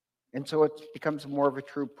 And so it becomes more of a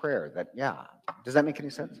true prayer that, does that make any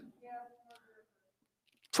sense?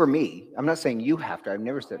 For me, I'm not saying you have to. I've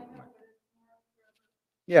never said.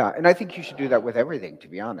 Yeah, and I think you should do that with everything, to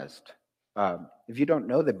be honest. If you don't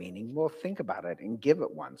know the meaning, well, think about it and give it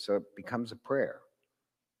one so it becomes a prayer.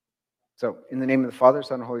 So, in the name of the Father,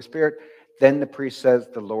 Son, and Holy Spirit, then the priest says,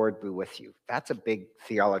 the Lord be with you. That's a big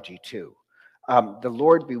theology, too. The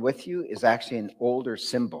Lord be with you is actually an older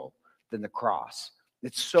symbol than the cross.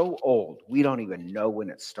 It's so old, we don't even know when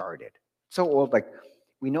it started. So old, like,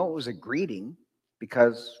 we know it was a greeting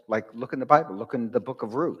because, like, look in the Bible, look in the book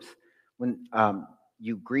of Ruth. When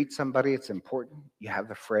you greet somebody, it's important. You have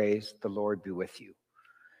the phrase, the Lord be with you.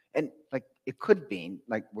 And like it could mean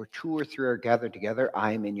like where two or three are gathered together,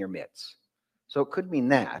 I am in your midst. So it could mean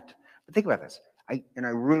that. But think about this. I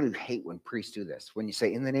really hate when priests do this. When you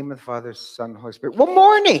say in the name of the Father, Son, Holy Spirit, well,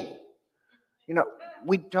 morning.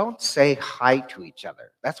 We don't say hi to each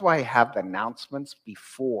other. That's why I have the announcements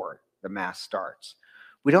before the Mass starts.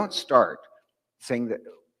 We don't start saying that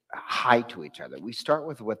hi to each other. We start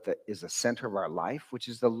with what is the center of our life, which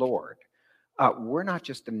is the Lord. We're not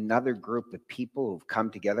just another group of people who've come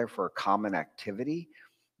together for a common activity.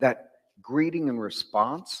 That greeting and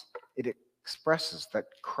response, it expresses that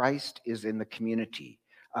Christ is in the community.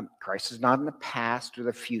 Christ is not in the past or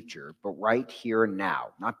the future, but right here and now,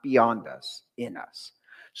 not beyond us, in us.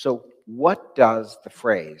 So what does the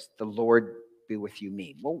phrase, the Lord be with you,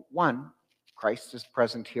 mean? Well, one, Christ is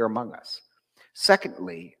present here among us.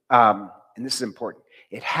 Secondly, and this is important,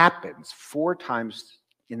 it happens 4 times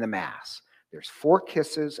in the Mass. There's 4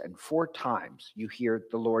 kisses and 4 times you hear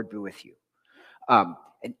the Lord be with you.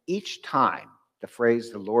 And each time the phrase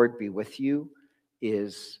the Lord be with you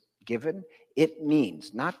is given, it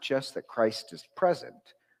means not just that Christ is present,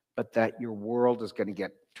 but that your world is going to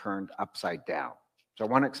get turned upside down. So I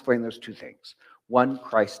want to explain those 2 things. One,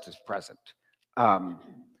 Christ is present.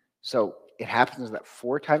 So it happens that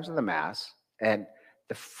 4 times in the Mass, and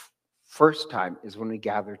the first time is when we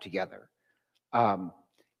gather together. And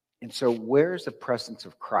so where's the presence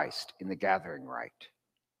of Christ in the gathering rite?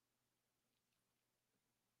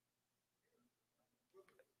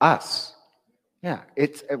 Us. Yeah,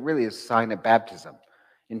 it really is a sign of baptism.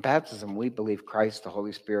 In baptism, we believe Christ, the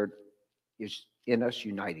Holy Spirit, is in us,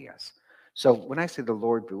 uniting us. So when I say the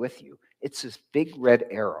Lord be with you, it's this big red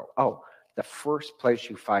arrow. Oh, the first place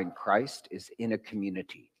you find Christ is in a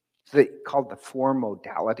community. So they called the 4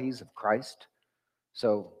 modalities of Christ.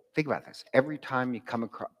 So think about this. Every time you come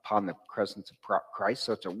upon the presence of Christ,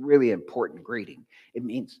 so it's a really important greeting. It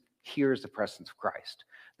means here is the presence of Christ.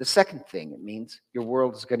 The second thing it means, your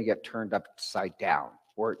world is going to get turned upside down,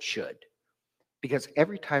 or it should. Because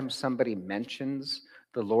every time somebody mentions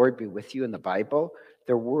the Lord be with you in the Bible,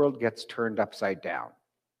 their world gets turned upside down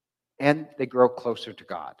and they grow closer to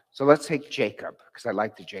God. So let's take Jacob, because I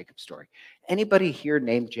like the Jacob story. Anybody here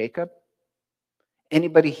named Jacob?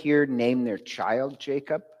 Anybody here name their child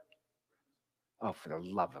Jacob? Oh, for the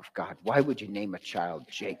love of God, why would you name a child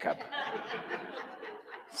Jacob?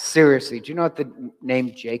 Seriously, do you know what the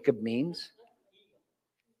name Jacob means?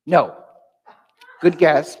 No. Good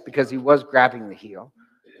guess, because he was grabbing the heel.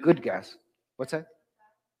 Good guess. What's that?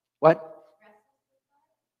 What?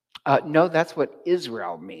 No, that's what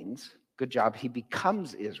Israel means. Good job. He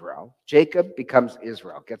becomes Israel. Jacob becomes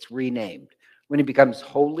Israel, gets renamed. When he becomes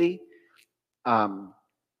holy,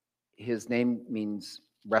 his name means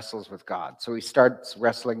wrestles with God. So he starts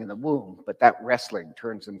wrestling in the womb, but that wrestling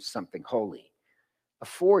turns into something holy.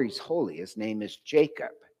 Before he's holy, his name is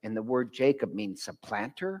Jacob. And the word Jacob means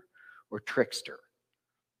supplanter or trickster.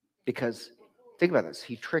 Because think about this.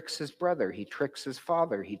 He tricks his brother. He tricks his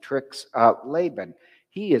father. He tricks Laban.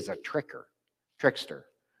 He is a trickster.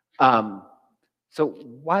 So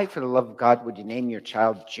why, for the love of God, would you name your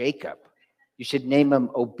child Jacob? You should name him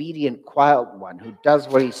obedient, quiet one who does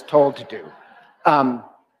what he's told to do. And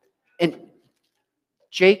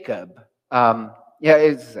Jacob,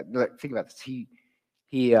 think about this.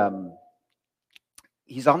 He's on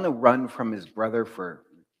the run from his brother for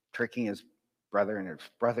tricking his brother, and his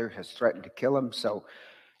brother has threatened to kill him. So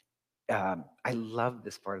I love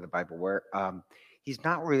this part of the Bible where he's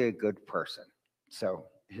not really a good person. So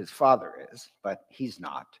his father is, but he's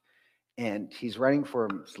not. And he's running for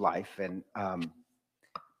his life, and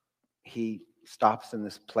he stops in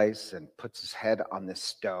this place and puts his head on this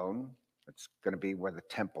stone. It's going to be where the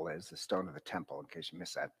temple is, the stone of the temple, in case you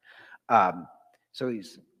missed that. So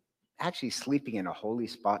he's actually sleeping in a holy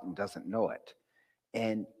spot and doesn't know it.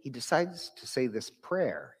 And he decides to say this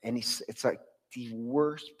prayer, and it's like the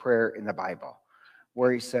worst prayer in the Bible,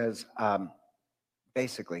 where he says,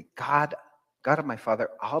 basically, God of my father,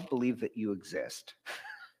 I'll believe that you exist,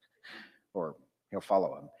 or he'll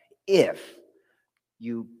follow him, if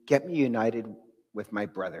you get me united with my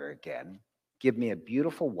brother again, give me a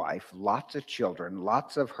beautiful wife, lots of children,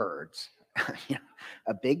 lots of herds,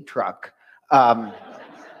 a big truck,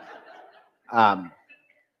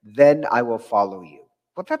 then I will follow you.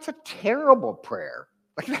 Well, that's a terrible prayer.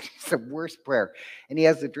 Like, that's the worst prayer. And he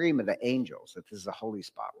has the dream of the angels, that this is a holy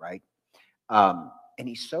spot, right? And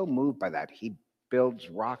he's so moved by that, he builds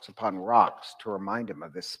rocks upon rocks to remind him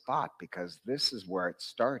of this spot, because this is where it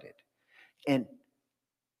started. And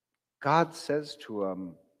God says to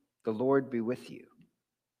him, the Lord be with you.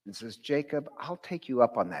 And says, Jacob, I'll take you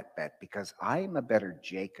up on that bet, because I am a better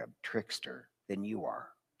Jacob, trickster, than you are.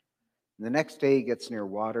 And the next day he gets near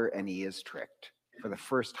water and he is tricked. For the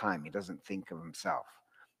first time, he doesn't think of himself.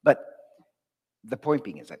 But the point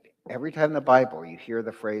being is that every time in the Bible you hear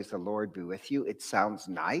the phrase, the Lord be with you, it sounds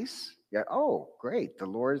nice. Yeah, oh, great, the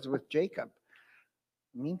Lord is with Jacob.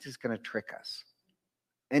 It means he's going to trick us.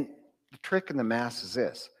 And the trick in the Mass is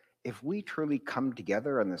this. If we truly come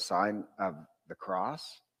together on the sign of the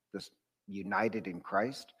cross, this united in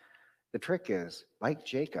Christ, the trick is, like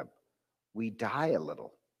Jacob, we die a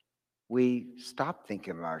little. We stop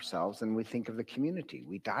thinking of ourselves and we think of the community.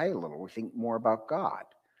 We die a little. We think more about God.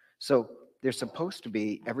 So there's supposed to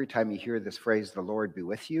be, every time you hear this phrase, the Lord be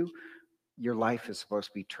with you, your life is supposed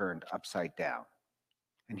to be turned upside down.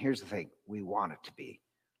 And here's the thing, we want it to be.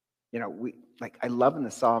 I love in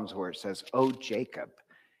the Psalms where it says, oh, Jacob.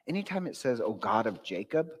 Anytime it says, oh, God of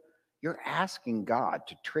Jacob, you're asking God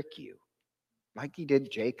to trick you, like he did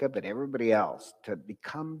Jacob and everybody else, to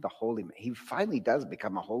become the holy man. He finally does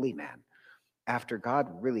become a holy man after God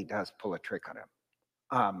really does pull a trick on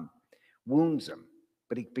him, wounds him,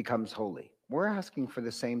 but he becomes holy. We're asking for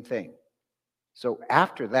the same thing. So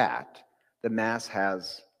after that, the Mass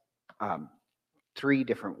has 3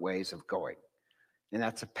 different ways of going, and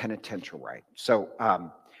that's a penitential rite. So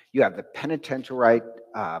you have the penitential rite,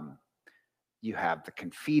 you have the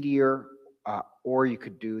Confiteor, or you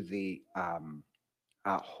could do the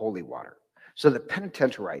holy water. So the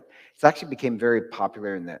penitential rite, it's actually became very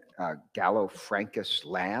popular in the Gallo-Frankish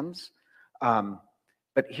lands.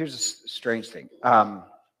 But here's a strange thing.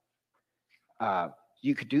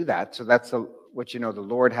 You could do that. So that's what the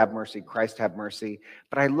Lord have mercy, Christ have mercy.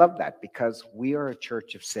 But I love that because we are a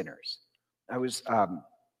church of sinners. I was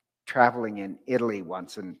traveling in Italy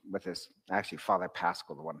once and with this, actually Father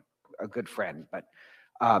Pascal, a good friend, but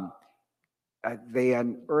they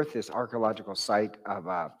unearthed this archaeological site of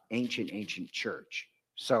an ancient church.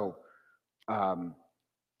 So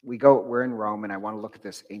we're in Rome, and I want to look at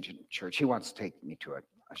this ancient church. He wants to take me to it,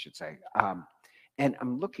 I should say. And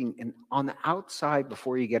I'm looking, and on the outside,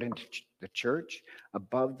 before you get into the church,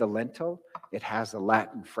 above the lintel, it has a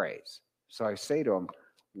Latin phrase. So I say to him,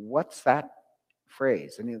 "What's that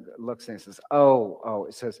phrase?" And he looks and he says, "Oh,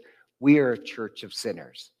 it says, we are a church of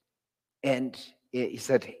sinners." And he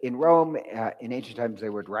said in Rome, in ancient times, they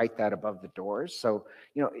would write that above the doors. So,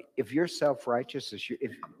 if you're self-righteous,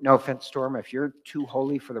 no offense, Storm, if you're too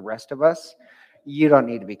holy for the rest of us, you don't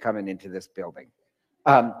need to be coming into this building.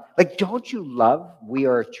 Don't you love we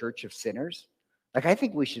are a church of sinners? I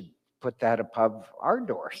think we should put that above our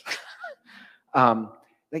doors. And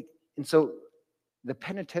so the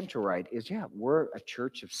penitential rite is, we're a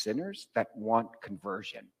church of sinners that want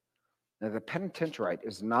conversion. Now, the penitential rite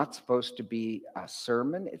is not supposed to be a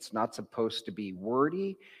sermon. It's not supposed to be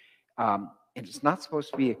wordy. And it's not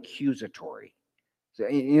supposed to be accusatory. So,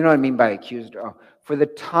 you know what I mean by accusatory? Oh, for the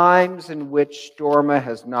times in which Storma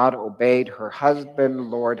has not obeyed her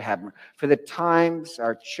husband, Lord have mercy. For the times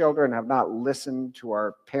our children have not listened to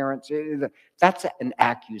our parents. That's an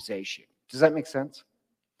accusation. Does that make sense?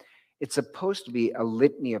 It's supposed to be a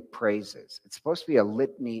litany of praises. It's supposed to be a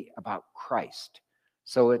litany about Christ.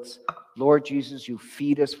 So it's, Lord Jesus, you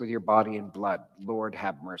feed us with your body and blood. Lord,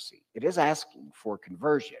 have mercy. It is asking for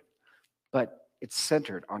conversion, but it's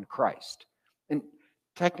centered on Christ. And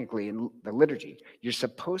technically, in the liturgy, you're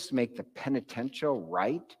supposed to make the penitential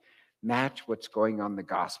rite match what's going on in the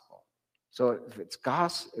gospel. So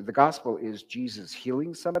if the gospel is Jesus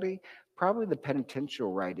healing somebody, probably the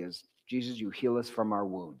penitential rite is, Jesus, you heal us from our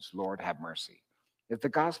wounds. Lord, have mercy. If the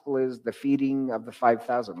gospel is the feeding of the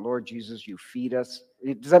 5,000, Lord Jesus, you feed us.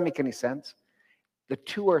 Does that make any sense? The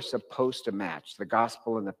two are supposed to match, the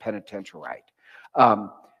gospel and the penitential rite.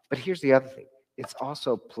 But here's the other thing. It's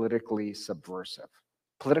also politically subversive.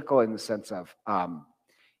 Political in the sense of,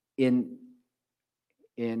 in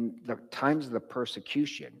the times of the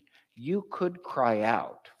persecution, you could cry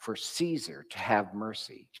out for Caesar to have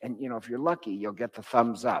mercy. And, if you're lucky, you'll get the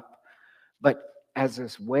thumbs up. But as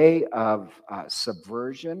this way of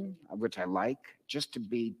subversion, which I like, just to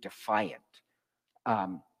be defiant.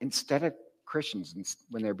 Instead of Christians,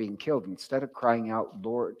 when they're being killed, instead of crying out,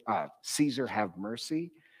 Lord, Caesar, have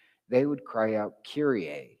mercy, they would cry out,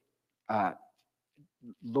 Kyrie,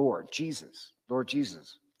 Lord Jesus,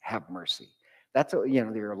 have mercy. That's,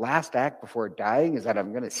 your last act before dying is that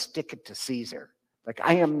I'm going to stick it to Caesar.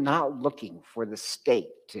 I am not looking for the state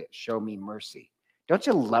to show me mercy. Don't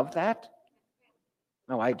you love that?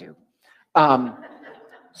 No, I do.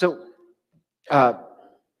 So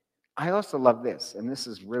I also love this, and this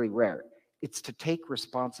is really rare. It's to take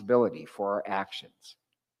responsibility for our actions.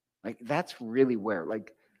 That's really rare.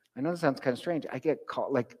 I know this sounds kind of strange. I get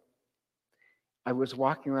called, I was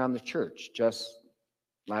walking around the church just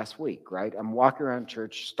last week, right? I'm walking around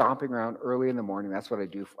church, stomping around early in the morning. That's what I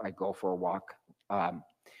do. I go for a walk. And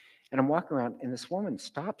I'm walking around, and this woman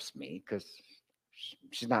stops me because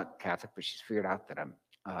she's not Catholic, but she's figured out that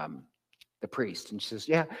I'm the priest. And she says,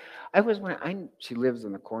 yeah, she lives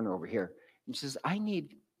in the corner over here. And she says, I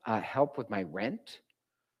need help with my rent.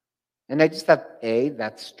 And I just thought,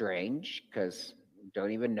 that's strange because I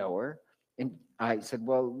don't even know her. And I said,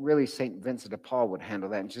 well, really, St. Vincent de Paul would handle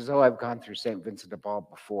that. And she says, I've gone through St. Vincent de Paul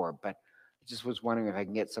before, but I just was wondering if I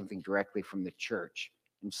can get something directly from the church.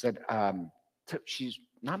 And said, she's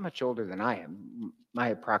not much older than I am, my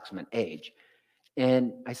approximate age.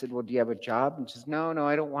 And I said, well, do you have a job? And she says, no,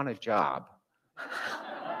 I don't want a job.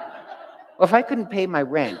 Well, if I couldn't pay my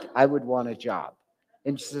rent, I would want a job.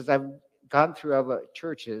 And she says, I've gone through other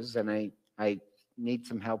churches and I need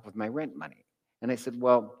some help with my rent money. And I said,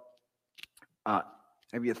 well,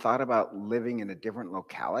 have you thought about living in a different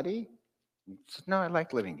locality? And she said, no, I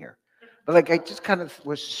like living here. But I just kind of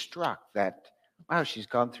was struck that, wow, she's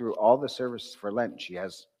gone through all the services for Lent. She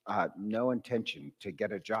has no intention to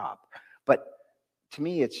get a job. But to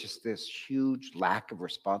me, it's just this huge lack of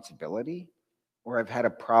responsibility. Or I've had a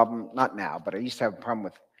problem, not now, but I used to have a problem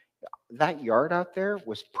with that yard out there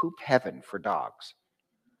was poop heaven for dogs.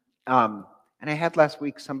 And I had last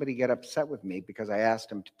week somebody get upset with me because I asked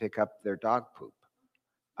them to pick up their dog poop.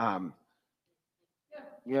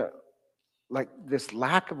 This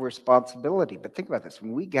lack of responsibility. But think about this.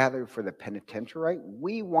 When we gather for the penitential rite,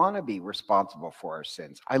 we want to be responsible for our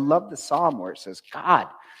sins. I love the psalm where it says, God,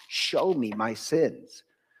 show me my sins.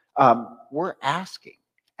 We're asking.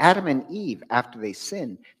 Adam and Eve, after they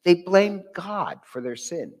sinned, they blamed God for their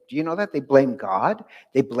sin. Do you know that? They blame God.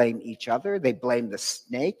 They blame each other. They blame the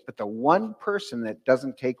snake. But the one person that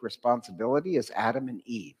doesn't take responsibility is Adam and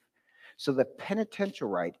Eve. So the penitential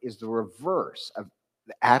rite is the reverse of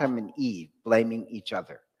Adam and Eve blaming each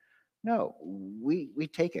other. No, we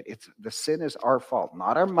take it. The sin is our fault,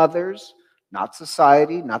 not our mothers, not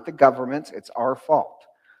society, not the governments. It's our fault.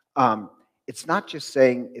 Um, it's not just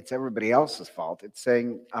saying it's everybody else's fault. It's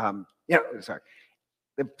saying, sorry.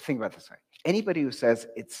 Think about this way. Anybody who says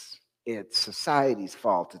it's society's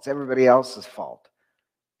fault, it's everybody else's fault,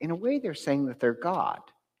 in a way they're saying that they're God,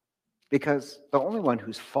 because the only one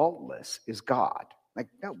who's faultless is God. Like,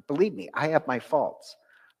 no, believe me, I have my faults.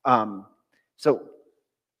 Um, so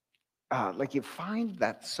like you find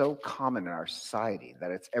that so common in our society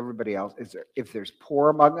that it's everybody else. If there's poor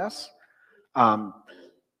among us, um,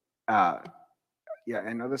 uh, yeah,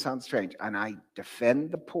 I know this sounds strange, and I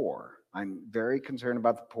defend the poor. I'm very concerned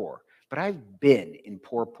about the poor, but I've been in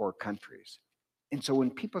poor countries. And so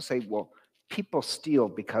when people say, well, people steal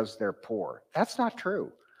because they're poor, that's not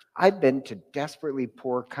true. I've been to desperately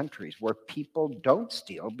poor countries where people don't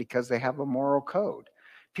steal because they have a moral code.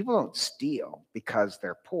 People don't steal because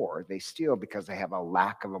they're poor. They steal because they have a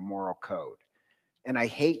lack of a moral code. And I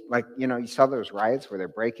hate, like, you saw those riots where they're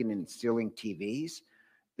breaking and stealing TVs.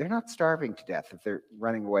 They're not starving to death if they're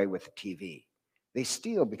running away with a TV. They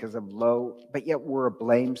steal because of but yet we're a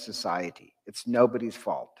blame society. It's nobody's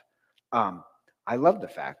fault. I love the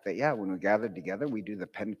fact that, yeah, when we gather together, we do the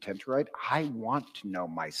penitential rite. I want to know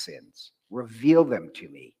my sins. Reveal them to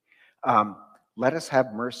me. Let us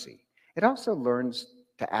have mercy. It also learns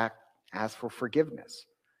to ask for forgiveness.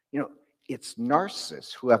 You know, it's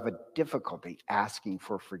narcissists who have a difficulty asking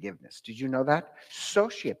for forgiveness. Did you know that?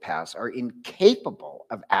 Sociopaths are incapable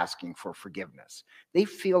of asking for forgiveness. They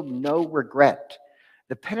feel no regret.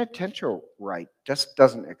 The penitential rite just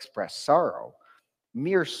doesn't express sorrow.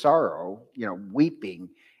 Mere sorrow, weeping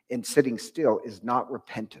and sitting still is not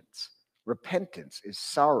repentance. Repentance is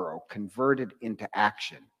sorrow converted into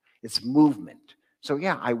action. It's movement. So,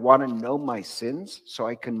 yeah, I want to know my sins so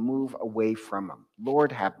I can move away from them.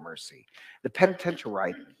 Lord, have mercy. The penitential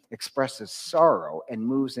rite expresses sorrow and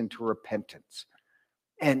moves into repentance.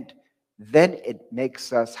 And then it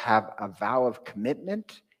makes us have a vow of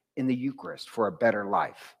commitment in the Eucharist for a better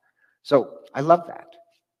life. So I love that.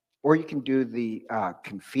 Or you can do the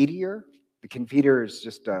Confiteor. The Confiteor is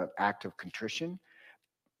just an act of contrition.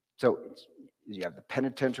 So you have the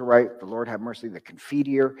penitential rite, the Lord have mercy, the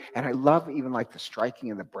Confiteor, and I love even like the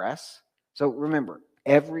striking of the breast. So remember,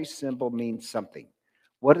 every symbol means something.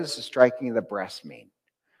 What does the striking of the breast mean?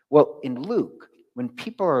 Well, in Luke, when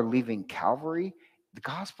people are leaving Calvary, the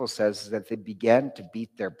gospel says that they began to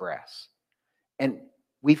beat their breasts. And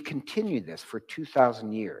we've continued this for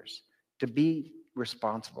 2,000 years to be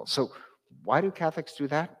responsible. So why do Catholics do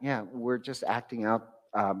that? Yeah, we're just acting out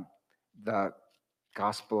the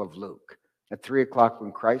Gospel of Luke. At 3 o'clock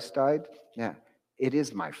when Christ died, yeah, it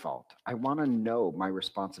is my fault. I want to know my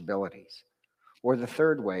responsibilities. Or the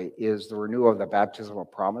third way is the renewal of the baptismal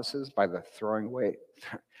promises by the throwing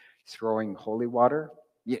holy water.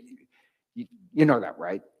 You know that,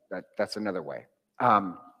 right? That's another way.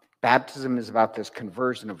 Baptism is about this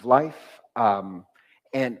conversion of life,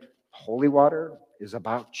 and holy water is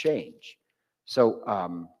about change. So,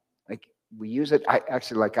 like we use it. I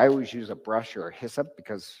always use a brush or a hyssop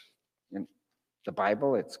because in the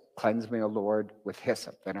Bible it's cleanse me, O Lord, with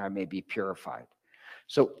hyssop, that I may be purified.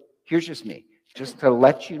 So here's just me, just to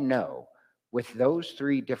let you know, with those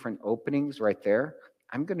three different openings right there,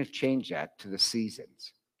 I'm going to change that to the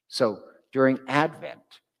seasons. So during Advent,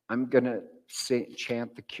 I'm going to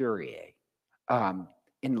chant the Kyrie.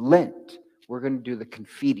 In Lent, we're going to do the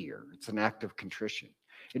Confiteor. It's an act of contrition.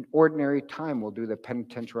 In ordinary time, we'll do the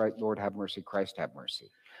penitential rite, Lord have mercy, Christ have mercy.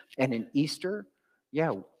 And in Easter,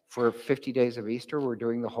 yeah, for 50 days of Easter, we're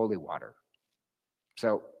doing the holy water.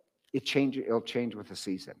 So it'll change with the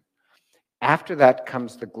season. After that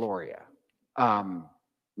comes the Gloria.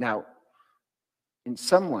 Now, in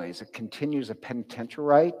some ways, it continues a penitential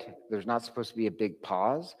rite. There's not supposed to be a big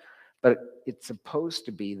pause, but it's supposed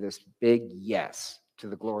to be this big yes to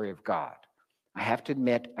the glory of God. I have to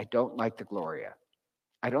admit, I don't like the Gloria.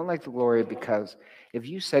 I don't like the Gloria because if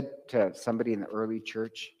you said to somebody in the early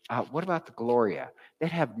church, what about the Gloria?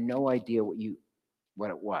 They'd have no idea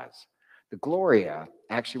what it was. The Gloria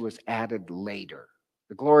actually was added later.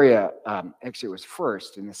 The Gloria actually was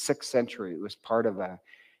first in the 6th century. It was part of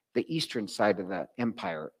the eastern side of the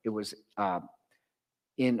empire. It was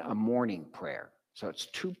in a morning prayer. So it's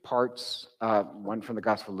 2 parts, one from the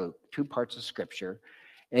Gospel of Luke, 2 parts of Scripture,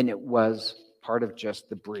 and it was part of just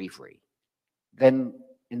the breviary. Then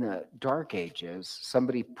in the Dark Ages,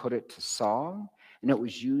 somebody put it to song, and it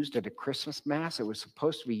was used at a Christmas Mass. It was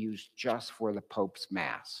supposed to be used just for the Pope's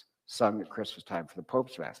Mass, sung at Christmas time for the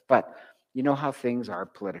Pope's Mass. But you know how things are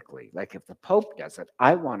politically. Like if the Pope does it,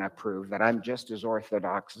 I want to prove that I'm just as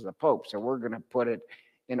orthodox as the Pope. So we're going to put it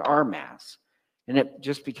in our Mass. And it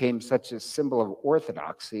just became such a symbol of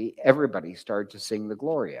orthodoxy, everybody started to sing the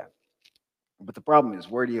Gloria. But the problem is,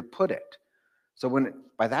 where do you put it? So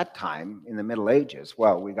by that time in the Middle Ages,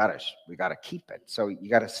 well, we gotta keep it. So you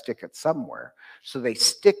got to stick it somewhere. So they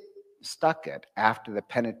stuck it after the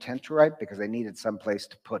penitentiary because they needed some place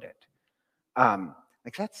to put it.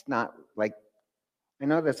 Like that's not like, I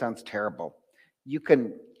know that sounds terrible. You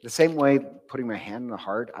can, the same way putting my hand in the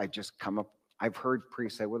heart, I've heard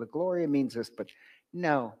priests say, well, the Gloria means this, but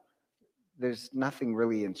no, there's nothing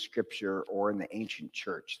really in Scripture or in the ancient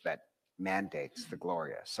church that mandates the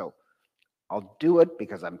Gloria. So I'll do it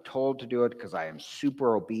because I'm told to do it because I am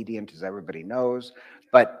super obedient, as everybody knows.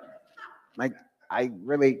 But like, I'm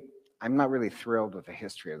not really thrilled with the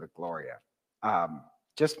history of the Gloria.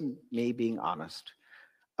 Just me being honest.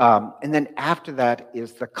 And then after that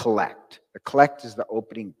is the collect. The collect is the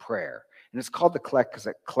opening prayer. And it's called the collect because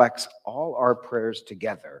it collects all our prayers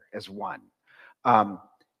together as one. And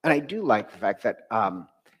I do like the fact that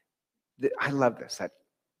I love this, that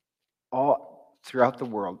all throughout the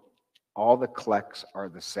world, all the collects are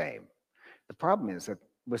the same. The problem is that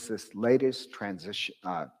with this latest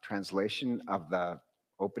translation of the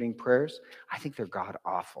opening prayers, I think they're god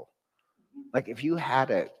awful. Like if you had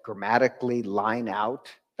to grammatically line out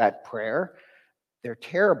that prayer, they're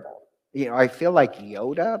terrible. You know, I feel like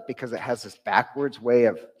Yoda because it has this backwards way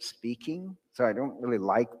of speaking. So I don't really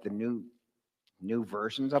like the new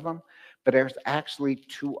versions of them. But there's actually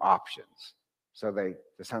two options. So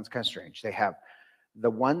this sounds kind of strange. They have the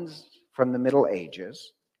ones from the Middle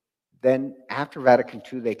Ages. Then after Vatican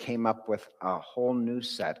II, they came up with a whole new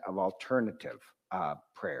set of alternative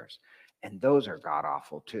prayers. And those are god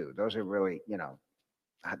awful too. Those are really,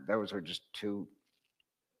 those are just too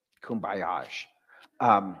kumbayage.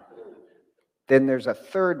 Then there's a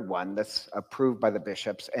third one that's approved by the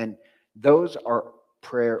bishops, and those are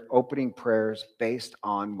opening prayers based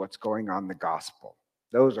on what's going on in the gospel.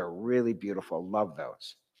 Those are really beautiful. Love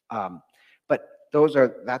those. But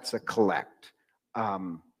that's a collect.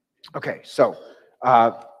 Okay, so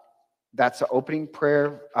that's the opening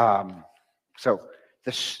prayer. So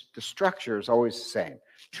the structure is always the same: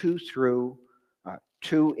 two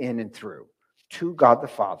in and through. To God the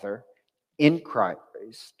Father, in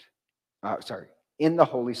Christ, in the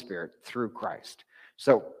Holy Spirit, through Christ.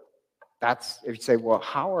 So that's, if you say, well,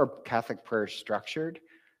 how are Catholic prayers structured?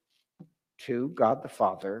 To God the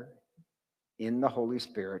Father, in the Holy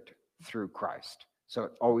Spirit, through Christ. So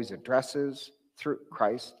it always addresses through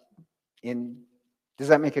Christ does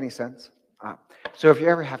that make any sense? So if you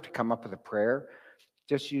ever have to come up with a prayer,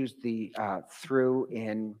 just use the through,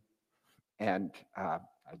 in, and I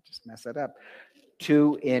just mess that up.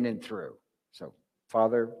 To, in, and through. So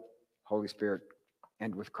Father, Holy Spirit,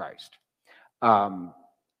 and with Christ. And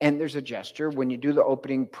there's a gesture. When you do the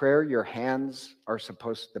opening prayer,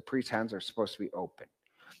 the priest's hands are supposed to be open.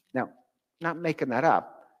 Now, not making that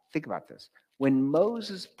up, think about this. When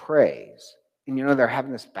Moses prays, and they're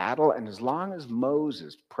having this battle, and as long as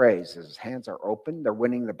Moses prays, his hands are open, they're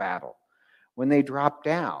winning the battle. When they drop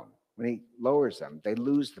down, when he lowers them, they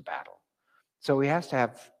lose the battle. So he has to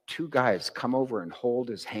have two guys come over and hold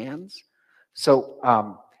his hands.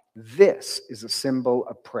 So this is a symbol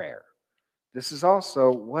of prayer. This is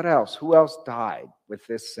also, what else? Who else died with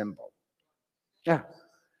this symbol? Yeah.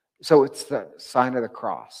 So it's the sign of the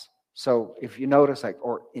cross. So if you notice,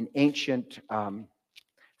 or in ancient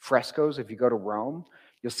frescoes, if you go to Rome,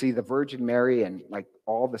 you'll see the Virgin Mary and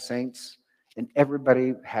all the saints, and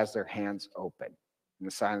everybody has their hands open in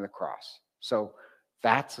the sign of the cross. So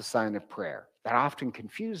that's a sign of prayer. That often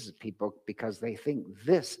confuses people because they think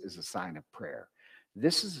this is a sign of prayer.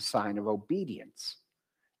 This is a sign of obedience.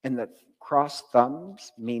 And the crossed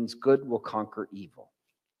thumbs means good will conquer evil.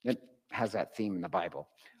 It has that theme in the Bible.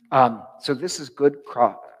 So this is good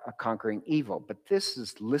conquering evil, but this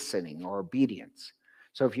is listening or obedience.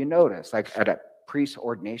 So if you notice, at a priest's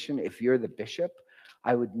ordination, if you're the bishop,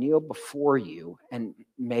 I would kneel before you and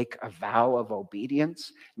make a vow of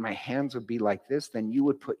obedience. My hands would be like this, then you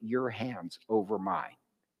would put your hands over mine.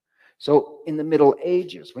 So in the Middle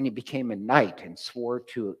Ages, when you became a knight and swore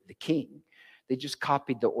to the king, they just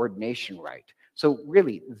copied the ordination rite. So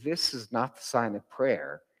really, this is not the sign of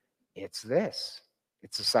prayer. It's this.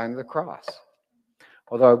 It's the sign of the cross.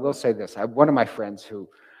 Although I will say this, I have one of my friends who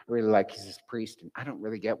I really like, he's a priest, and I don't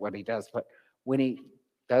really get what he does, but when he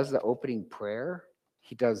does the opening prayer,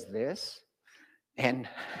 he does this, and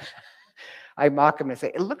I mock him and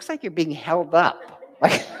say, it looks like you're being held up.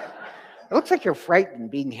 It looks like you're frightened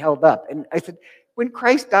being held up. And I said, when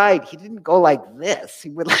Christ died, he didn't go like this. He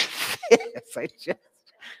went like this.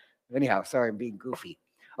 Anyhow, sorry, I'm being goofy.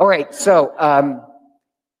 All right, so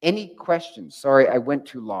any questions? Sorry, I went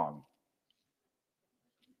too long.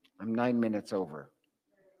 I'm 9 minutes over.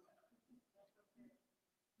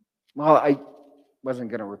 Well, I wasn't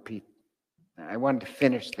going to repeat. I wanted to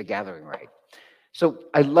finish the gathering right. So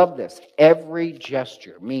I love this. Every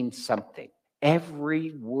gesture means something.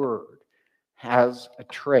 Every word has a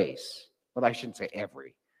trace. Well, I shouldn't say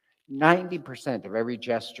every. 90% of every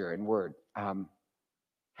gesture and word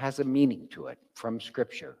has a meaning to it from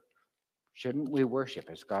Scripture. Shouldn't we worship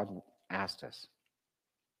as God asked us?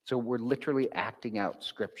 So we're literally acting out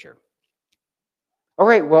Scripture. All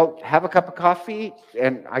right, well, have a cup of coffee,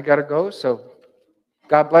 and I got to go. So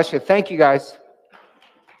God bless you. Thank you, guys.